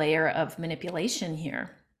there a layer of manipulation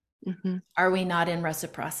here? Are we not in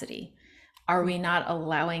reciprocity? Are we not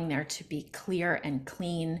allowing there to be clear and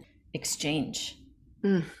clean exchange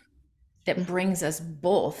that brings us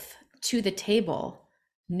both to the table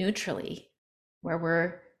neutrally, where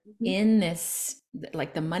we're in this,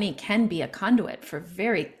 like the money can be a conduit for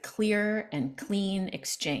very clear and clean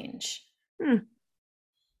exchange,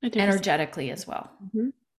 energetically as well.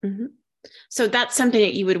 So that's something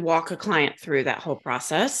that you would walk a client through, that whole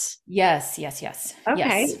process? Yes.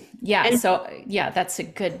 Okay. Yes. Yeah. And so that's a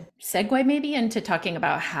good segue maybe into talking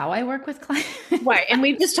about how I work with clients. Right. And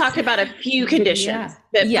we've just talked about a few conditions.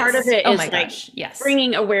 But part of it is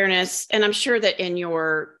bringing awareness. And I'm sure that in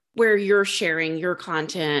where you're sharing your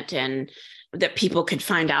content and that people could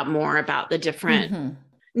find out more about the different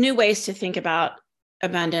new ways to think about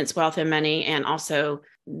abundance, wealth, and money, and also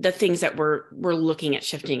the things that we're looking at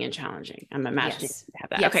shifting and challenging. I'm imagining to have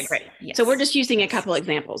that. Yes. Okay, great. Yes. So we're just using a couple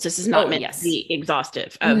examples. This is not meant to be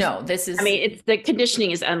exhaustive. No, this is. I mean, it's the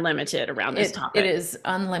conditioning is unlimited around this topic. It is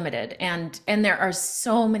unlimited, and there are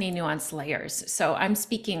so many nuanced layers. So I'm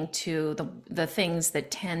speaking to the things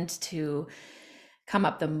that tend to come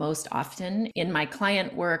up the most often in my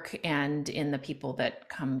client work and in the people that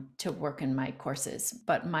come to work in my courses.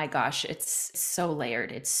 But my gosh, it's so layered.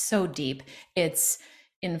 It's so deep. It's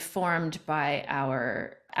informed by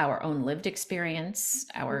our own lived experience,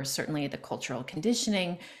 certainly the cultural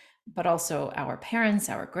conditioning, but also our parents,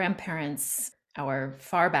 our grandparents, our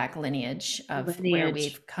far back lineage of where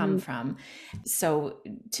we've come from. So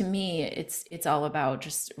to me, it's all about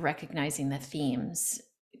just recognizing the themes,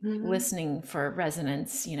 listening for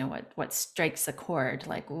resonance, what strikes a chord,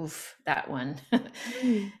 like, oof, that one,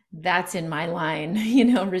 that's in my line,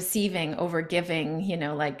 receiving over giving,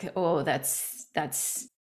 like, oh, that's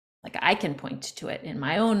like, I can point to it in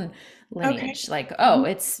my own lineage, like, oh,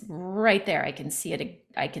 it's right there. I can see it.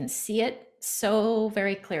 I can see it so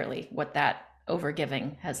very clearly what that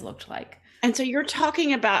overgiving has looked like. And so you're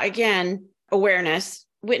talking about, again, awareness,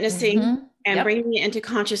 witnessing, and bringing it into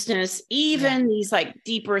consciousness, even these like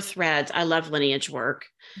deeper threads. I love lineage work.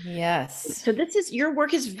 Yes. So your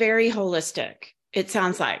work is very holistic. It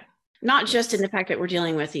sounds like, not just in the fact that we're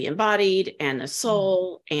dealing with the embodied and the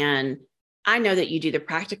soul. And I know that you do the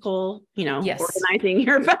practical, organizing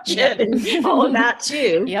your budget and all of that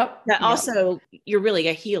too. But also you're really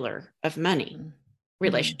a healer of money,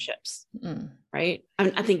 relationships, right?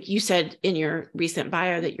 I think you said in your recent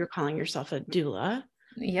bio that you're calling yourself a doula.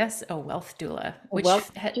 Yes, a wealth doula,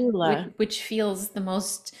 which feels the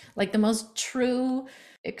most true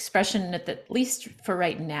expression, at least for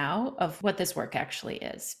right now, of what this work actually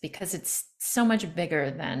is, because it's so much bigger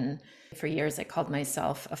than. For years, I called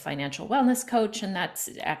myself a financial wellness coach, and that's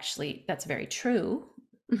very true,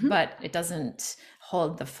 but it doesn't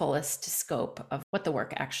hold the fullest scope of what the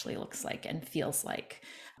work actually looks like and feels like,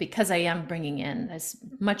 because I am bringing in this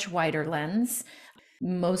much wider lens.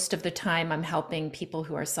 Most of the time, I'm helping people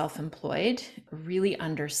who are self-employed really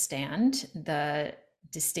understand the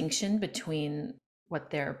distinction between what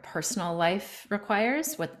their personal life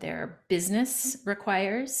requires, what their business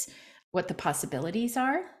requires, what the possibilities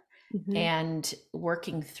are, and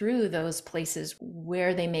working through those places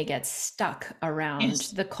where they may get stuck around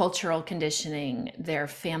the cultural conditioning, their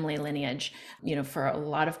family lineage. For a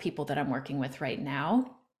lot of people that I'm working with right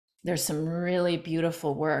now, there's some really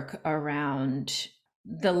beautiful work around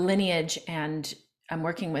the lineage, and I'm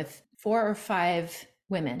working with 4 or 5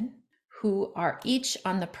 women who are each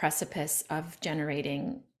on the precipice of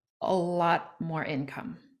generating a lot more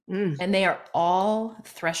income. And they are all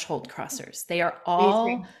threshold crossers. They are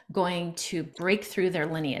all going to break through their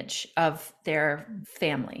lineage of their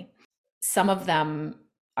family. Some of them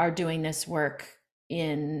are doing this work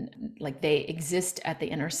they exist at the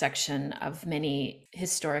intersection of many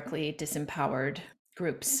historically disempowered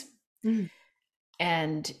groups.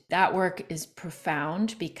 And that work is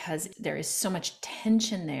profound because there is so much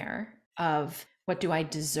tension there of, what do I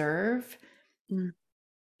deserve?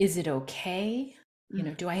 Is it okay?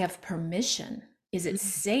 Do I have permission? Is it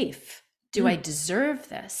safe? Do I deserve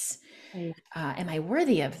this? Am I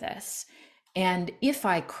worthy of this? And if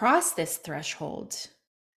I cross this threshold,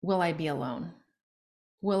 will I be alone?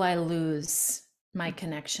 Will I lose my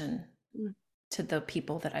connection to the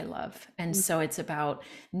people that I love? And so it's about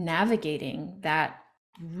navigating that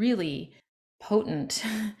really potent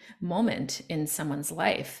moment in someone's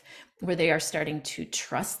life where they are starting to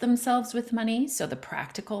trust themselves with money. So the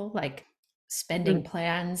practical, like spending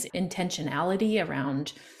plans, intentionality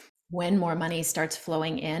around when more money starts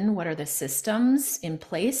flowing in, what are the systems in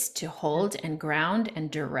place to hold and ground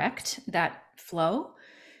and direct that flow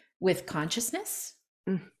with consciousness,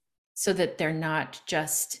 so that they're not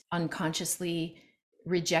just unconsciously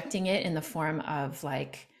rejecting it in the form of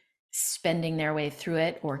like spending their way through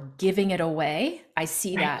it or giving it away. I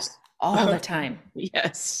see that all the time.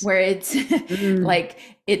 Yes. Where it's like,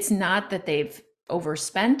 it's not that they've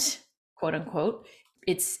overspent, quote unquote.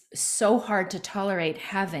 It's so hard to tolerate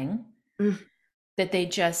having that they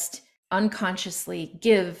just unconsciously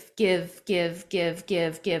give,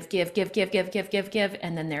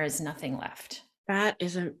 and then there is nothing left. That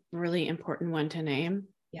is a really important one to name.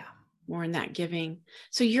 Yeah. More in that giving.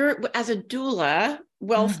 So you're, as a doula,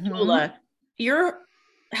 wealth doula, you're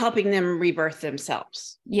helping them rebirth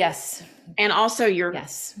themselves. Yes. And also you're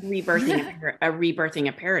rebirthing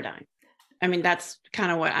a paradigm. I mean, that's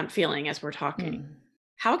kind of what I'm feeling as we're talking.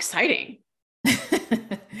 How exciting.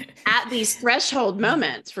 At these threshold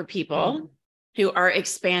moments for people who are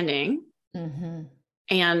expanding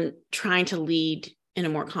and trying to lead in a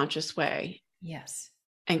more conscious way. Yes.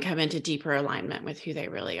 And come into deeper alignment with who they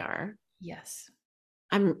really are. Yes.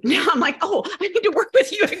 I'm like, oh, I need to work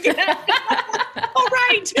with you again. All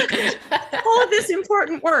right. All of this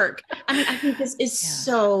important work. I mean, I think this is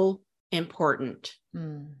so important.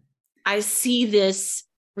 I see this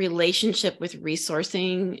relationship with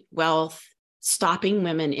resourcing wealth stopping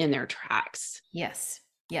women in their tracks. Yes.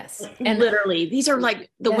 Yes. And literally, these are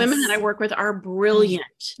like the women that I work with are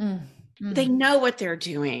brilliant. They know what they're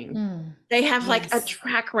doing. They have like a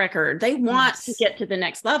track record. They want to get to the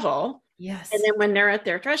next level. Yes. And then when they're at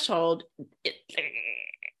their threshold,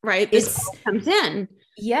 this all comes in.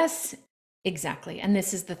 Yes, exactly. And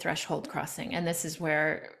this is the threshold crossing. And this is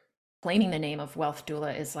where claiming the name of Wealth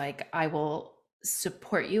Doula is like, I will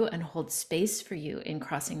support you and hold space for you in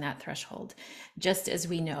crossing that threshold. Just as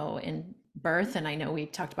we know in birth, and I know we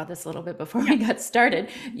talked about this a little bit before we got started.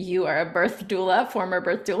 You are a birth doula, former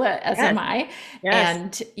birth doula, as am I. Yes.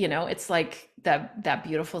 And, it's like that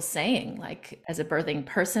beautiful saying, like, as a birthing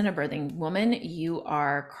person, a birthing woman, you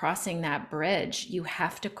are crossing that bridge. You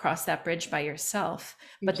have to cross that bridge by yourself,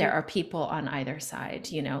 but there are people on either side,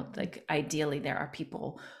 like ideally there are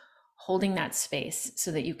people holding that space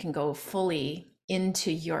so that you can go fully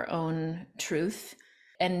into your own truth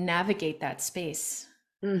and navigate that space.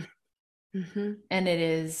 Mm-hmm. And it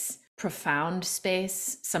is profound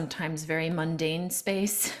space, sometimes very mundane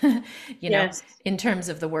space, Yes. in terms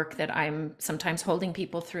of the work that I'm sometimes holding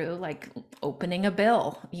people through, like opening a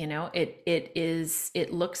bill,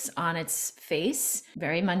 it looks on its face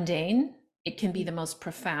very mundane. It can be the most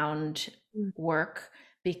profound work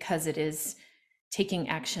because it is taking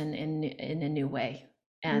action in a new way.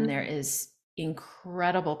 And there is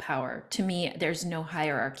incredible power. To me, there's no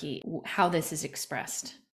hierarchy how this is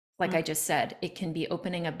expressed. Like I just said, it can be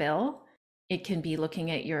opening a bill. It can be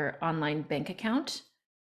looking at your online bank account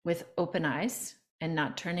with open eyes and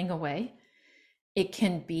not turning away. It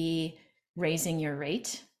can be raising your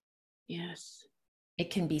rate. Yes.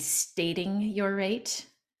 It can be stating your rate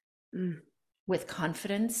with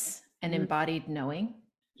confidence and embodied knowing.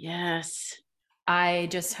 Yes. I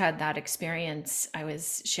just had that experience. I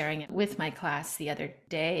was sharing it with my class the other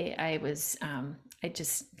day.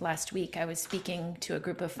 Last week, I was speaking to a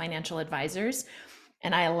group of financial advisors,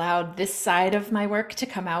 and I allowed this side of my work to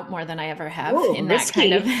come out more than I ever have. Ooh, risky.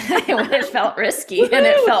 That kind of, it felt risky and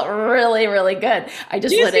it felt really, really good. I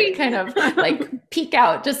just let it kind of like peek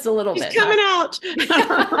out just a little bit. Coming out.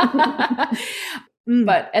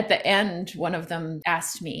 But at the end, one of them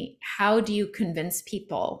asked me, how do you convince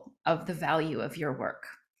people of the value of your work,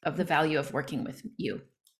 of the value of working with you?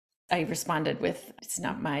 I responded with, it's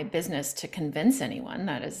not my business to convince anyone.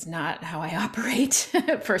 That is not how I operate.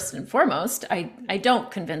 First and foremost, I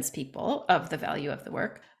don't convince people of the value of the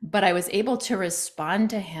work, but I was able to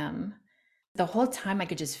respond to him. The whole time I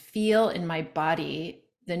could just feel in my body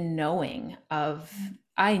the knowing of,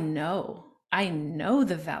 I know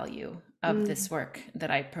the value of this work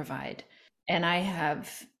that I provide. And I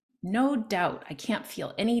have no doubt, I can't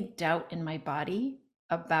feel any doubt in my body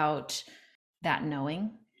about that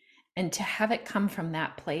knowing. And to have it come from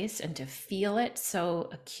that place and to feel it so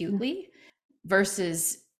acutely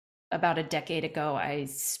versus about a decade ago, I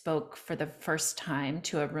spoke for the first time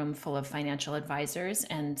to a room full of financial advisors,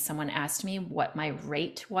 and someone asked me what my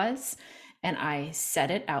rate was. And I said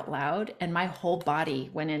it out loud, and my whole body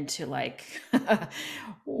went into like,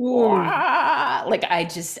 like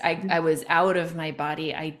I was out of my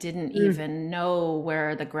body. I didn't even know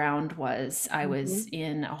where the ground was. I was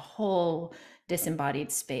in a whole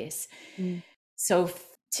disembodied space. So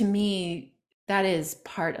to me, that is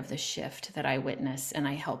part of the shift that I witness and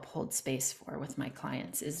I help hold space for with my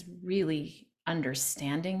clients, is really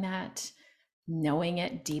understanding that, knowing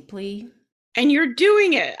it deeply. And you're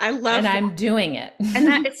doing it. I love and that. I'm doing it. And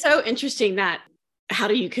that it's so interesting that how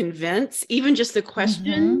do you convince? Even just the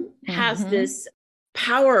question has this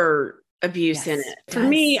power abuse in it. For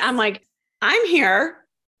me, I'm like, I'm here.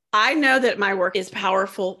 I know that my work is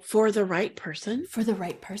powerful for the right person. For the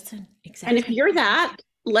right person. Exactly. And if you're that,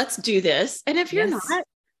 let's do this. And if you're not,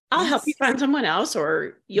 I'll help you find someone else,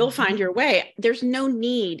 or you'll find your way. There's no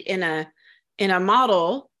need in a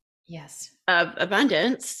model of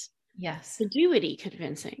abundance to do any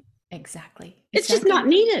convincing. Exactly. It's just not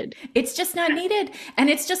needed. It's just not needed. And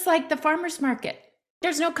it's just like the farmer's market.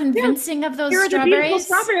 There's no convincing of those Here are strawberries. The beautiful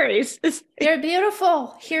strawberries. They're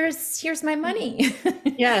beautiful. Here's my money.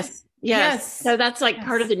 Yes. So that's like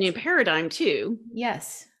part of the new paradigm too.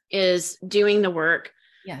 Yes. Is doing the work.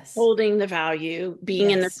 Yes. Holding the value, being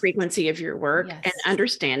in the frequency of your work, and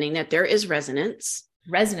understanding that there is resonance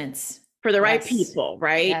for the right people.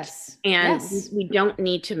 Right. Yes. And we don't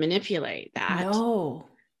need to manipulate that. No.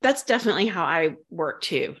 That's definitely how I work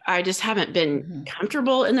too. I just haven't been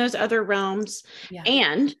comfortable in those other realms. Yeah.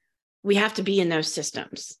 And we have to be in those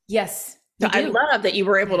systems. Yes. So I love that you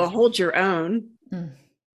were able to hold your own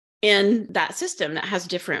in that system that has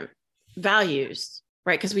different values,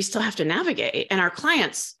 right? Because we still have to navigate, and our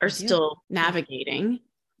clients are still navigating.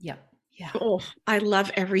 Yeah. Yeah. Oh, I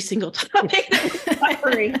love every single topic that we're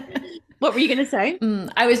covering. What were you going to say?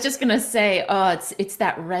 I was just going to say, it's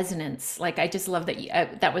that resonance. Like, I just love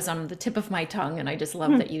that that was on the tip of my tongue. And I just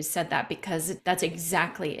love that you said that, because that's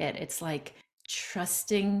exactly it. It's like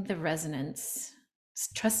trusting the resonance,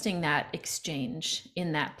 trusting that exchange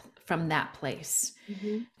from that place.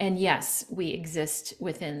 And yes, we exist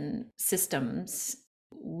within systems.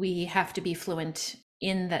 We have to be fluent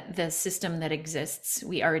in the system that exists.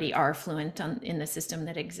 We already are fluent in the system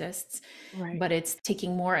that exists, Right. but it's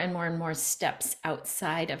taking more and more and more steps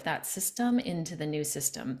outside of that system into the new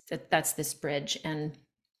system. That's this bridge. And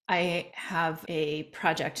I have a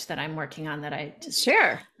project that I'm working on that I just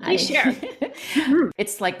share. Please share.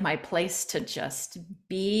 It's like my place to just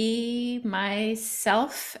be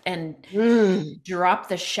myself and drop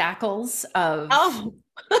the shackles of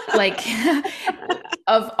like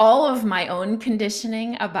of all of my own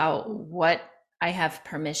conditioning about what I have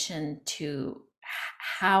permission to,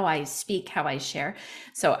 how I speak, how I share.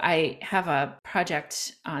 So I have a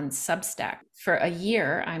project on Substack. For a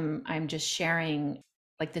year, I'm just sharing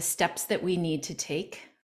like the steps that we need to take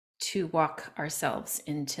to walk ourselves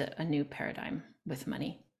into a new paradigm with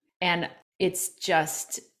money. And it's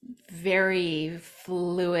just very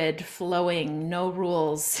fluid, flowing, no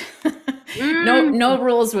rules. No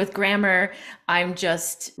rules with grammar. I'm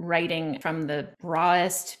just writing from the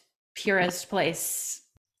rawest, purest place.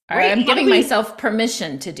 Right. I'm giving myself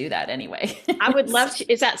permission to do that anyway. I would love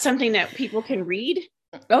to. Is that something that people can read?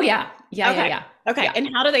 Oh, yeah. Yeah. Okay. Yeah. Okay. Yeah. And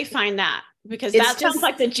how do they find that? Because that sounds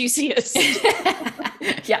like the juiciest.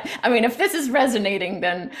 Yeah. I mean, if this is resonating,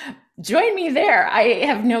 then join me there. I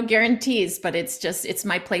have no guarantees, but it's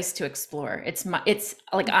my place to explore. It's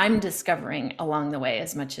like I'm discovering along the way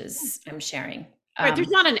as much as I'm sharing. Right. There's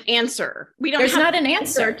not an answer. There's not an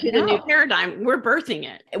answer to the new paradigm. We're birthing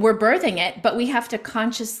it. But we have to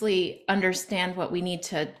consciously understand what we need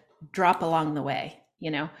to drop along the way,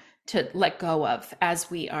 to let go of as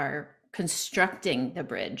we are constructing the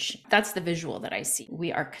bridge. That's the visual that I see.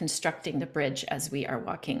 We are constructing the bridge as we are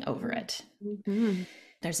walking over it. Mm-hmm.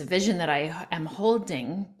 There's a vision that I am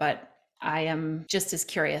holding, but I am just as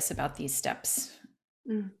curious about these steps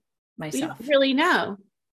myself. We don't really know.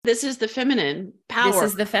 This is the feminine power. This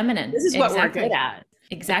is the feminine. This is what we're good at.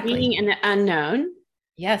 Exactly. Being in the unknown.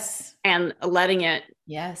 Yes. And letting it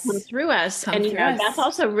come through us. That's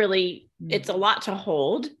also really, it's a lot to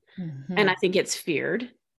hold. Mm-hmm. And I think it's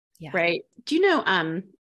feared. Yeah. Right. Do you know,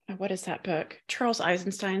 what is that book? Charles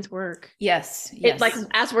Eisenstein's work. Yes. It's like,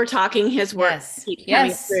 as we're talking, his work keeps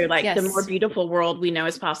coming through, like the more beautiful world we know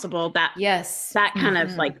is possible. That kind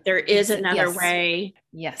of like, there is another way.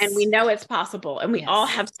 Yes. And we know it's possible. And we all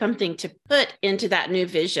have something to put into that new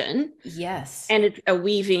vision. Yes. And it's a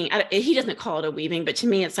weaving. He doesn't call it a weaving, but to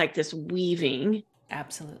me, it's like this weaving.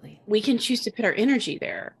 Absolutely. We can choose to put our energy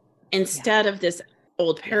there instead of this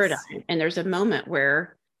old paradigm. Yes. And there's a moment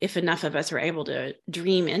where, if enough of us are able to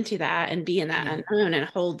dream into that and be in that unknown and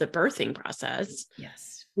hold the birthing process,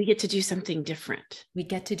 we get to do something different.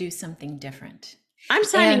 I'm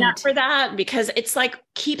signing up for that because it's like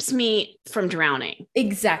keeps me from drowning.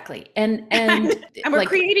 Exactly. And we're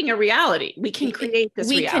creating a reality. We can create this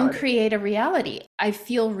reality. We can create a reality. I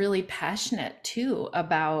feel really passionate too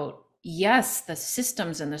about, yes, the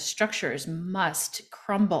systems and the structures must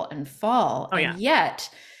crumble and fall. Yet,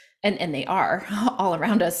 and they are all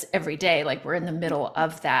around us every day. Like we're in the middle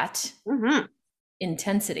of that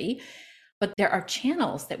intensity, but there are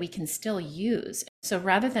channels that we can still use. So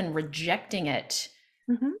rather than rejecting it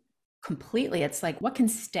completely, it's like, what can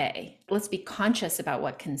stay? Let's be conscious about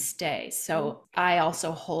what can stay. So I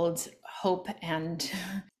also hold hope, and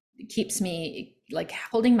it keeps me like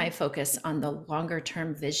holding my focus on the longer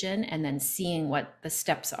term vision and then seeing what the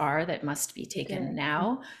steps are that must be taken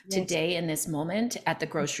now, today, in this moment, at the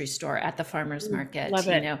grocery store, at the farmer's market,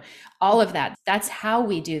 all of that. That's how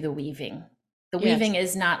we do the weaving. The weaving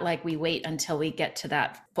is not like we wait until we get to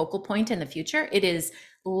that focal point in the future. It is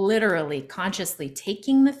literally consciously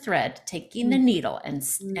taking the thread, taking the needle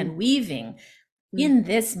and weaving in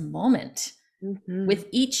this moment with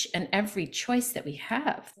each and every choice that we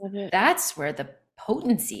have. That's where the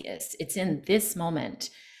potency is. It's in this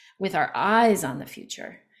moment with our eyes on the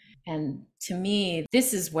future. And to me,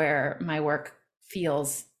 this is where my work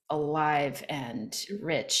feels alive and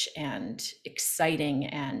rich and exciting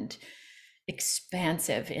and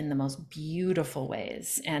expansive in the most beautiful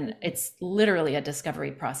ways. And it's literally a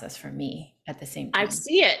discovery process for me at the same time.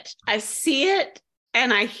 I see it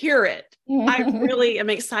and I hear it. I really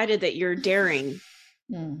am excited that you're daring.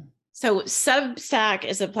 So Substack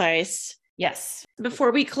is a place. Yes.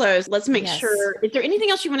 Before we close, let's make sure, is there anything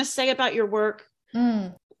else you want to say about your work?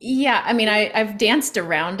 Yeah. I mean, I've danced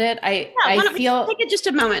around it. I feel take it just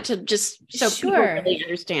a moment to just so people really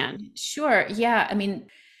understand. Sure. Yeah. I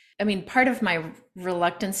mean, part of my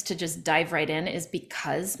reluctance to just dive right in is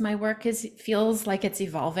because my work feels like it's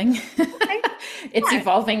evolving. It's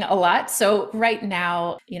evolving a lot. So right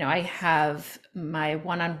now, I have my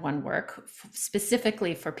one-on-one work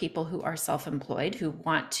specifically for people who are self-employed, who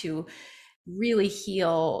want to really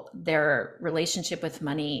heal their relationship with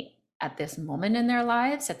money at this moment in their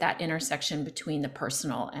lives, at that intersection between the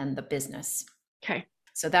personal and the business. Okay.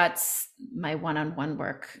 So that's my one-on-one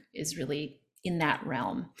work, is really in that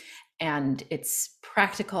realm. And it's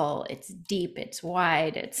practical, it's deep, it's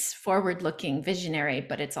wide, it's forward-looking, visionary,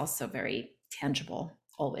 but it's also very tangible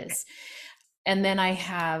always. And then I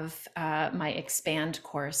have my Expand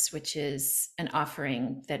course, which is an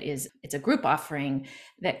offering it's a group offering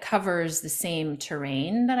that covers the same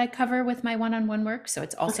terrain that I cover with my one-on-one work. So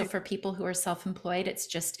it's also for people who are self-employed. It's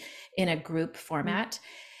just in a group format.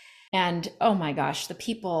 And oh my gosh, the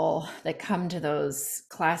people that come to those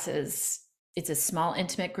classes, it's a small,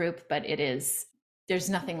 intimate group, but there's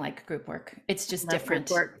nothing like group work. It's just different.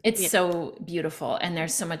 It's so beautiful. And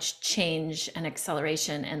there's so much change and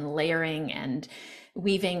acceleration and layering and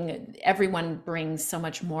weaving. Everyone brings so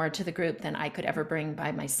much more to the group than I could ever bring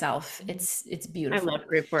by myself. It's beautiful. I love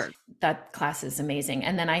group work. That class is amazing.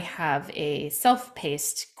 And then I have a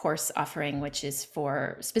self-paced course offering, which is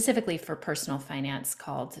specifically for personal finance,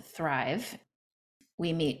 called Thrive.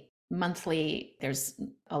 We meet monthly. There's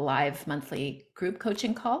a live monthly group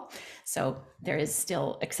coaching call. So there is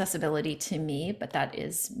still accessibility to me, but that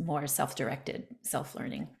is more self-directed,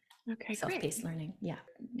 self-learning. Okay, self-paced learning. Yeah.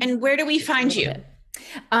 And where do we find you?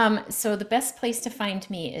 So the best place to find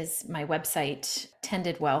me is my website,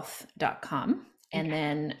 tendedwealth.com. And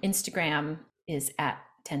then Instagram is at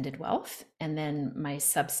tendedwealth. And then my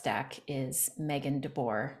Substack is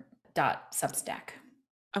megandeboer.substack.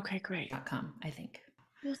 Okay, great. .com, I think.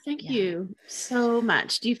 Well, thank you so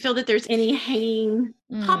much. Do you feel that there's any hanging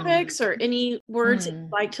topics or any words that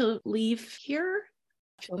you'd like to leave here?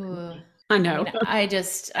 I know. I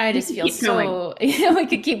just feel so, we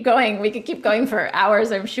could keep going. We could keep going for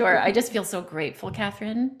hours, I'm sure. I just feel so grateful,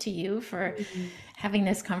 Catherine, to you for having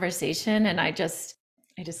this conversation. And I just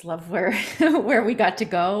love where we got to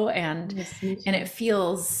go. And it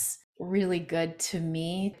feels really good to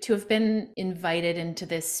me to have been invited into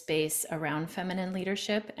this space around feminine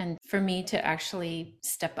leadership, and for me to actually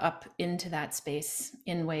step up into that space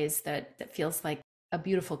in ways that feels like a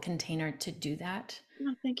beautiful container to do that.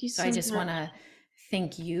 Oh, thank you so much. I just want to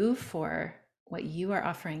thank you for what you are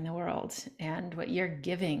offering the world, and what you're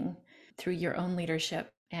giving through your own leadership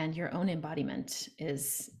and your own embodiment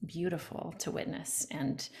is beautiful to witness.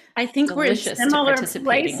 And I think we're in similar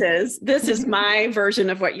places. This is my version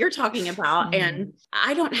of what you're talking about. And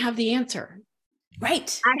I don't have the answer.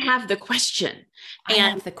 Right. I have the question.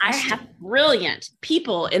 I have brilliant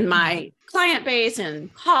people in my client base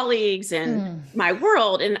and colleagues and my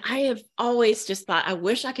world. And I have always just thought, I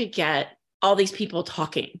wish I could get all these people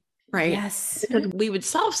talking. Right. Yes. Because we would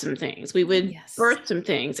solve some things. We would birth some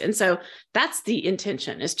things. And so that's the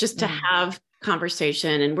intention, is just to have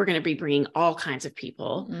conversation. And we're going to be bringing all kinds of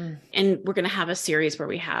people. And we're going to have a series where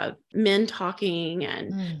we have men talking,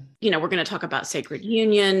 and, we're going to talk about sacred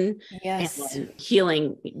union and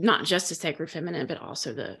healing, not just the sacred feminine, but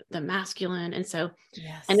also the masculine. And so,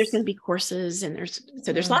 and there's going to be courses, and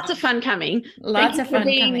there's lots of fun coming. Lots of fun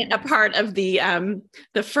coming. A part of the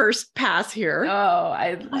first pass here. Oh,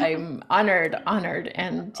 I'm honored.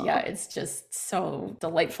 And it's just so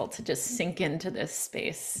delightful to just sink into this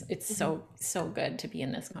space. It's so good to be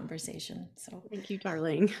in this conversation. So thank you,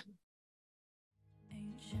 darling.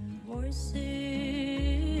 Ancient voices,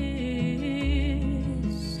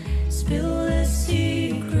 spill the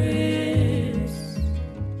secrets.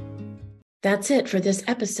 That's it for this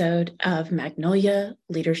episode of Magnolia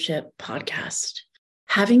Leadership Podcast.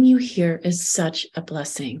 Having you here is such a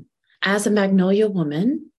blessing. As a Magnolia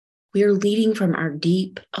woman, we are leading from our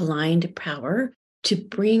deep, aligned power to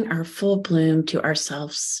bring our full bloom to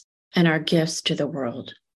ourselves and our gifts to the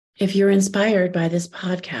world. If you're inspired by this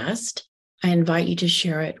podcast, I invite you to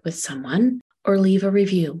share it with someone or leave a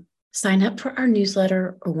review. Sign up for our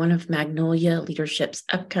newsletter or one of Magnolia Leadership's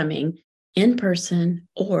upcoming in-person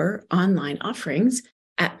or online offerings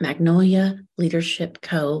at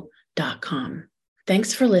magnolialeadershipco.com.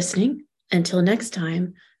 Thanks for listening. Until next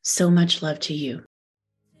time, so much love to you.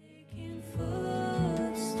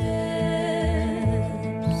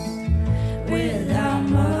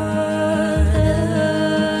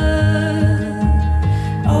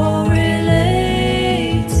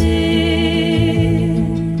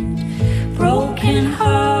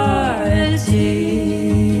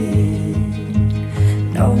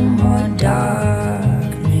 No more dark.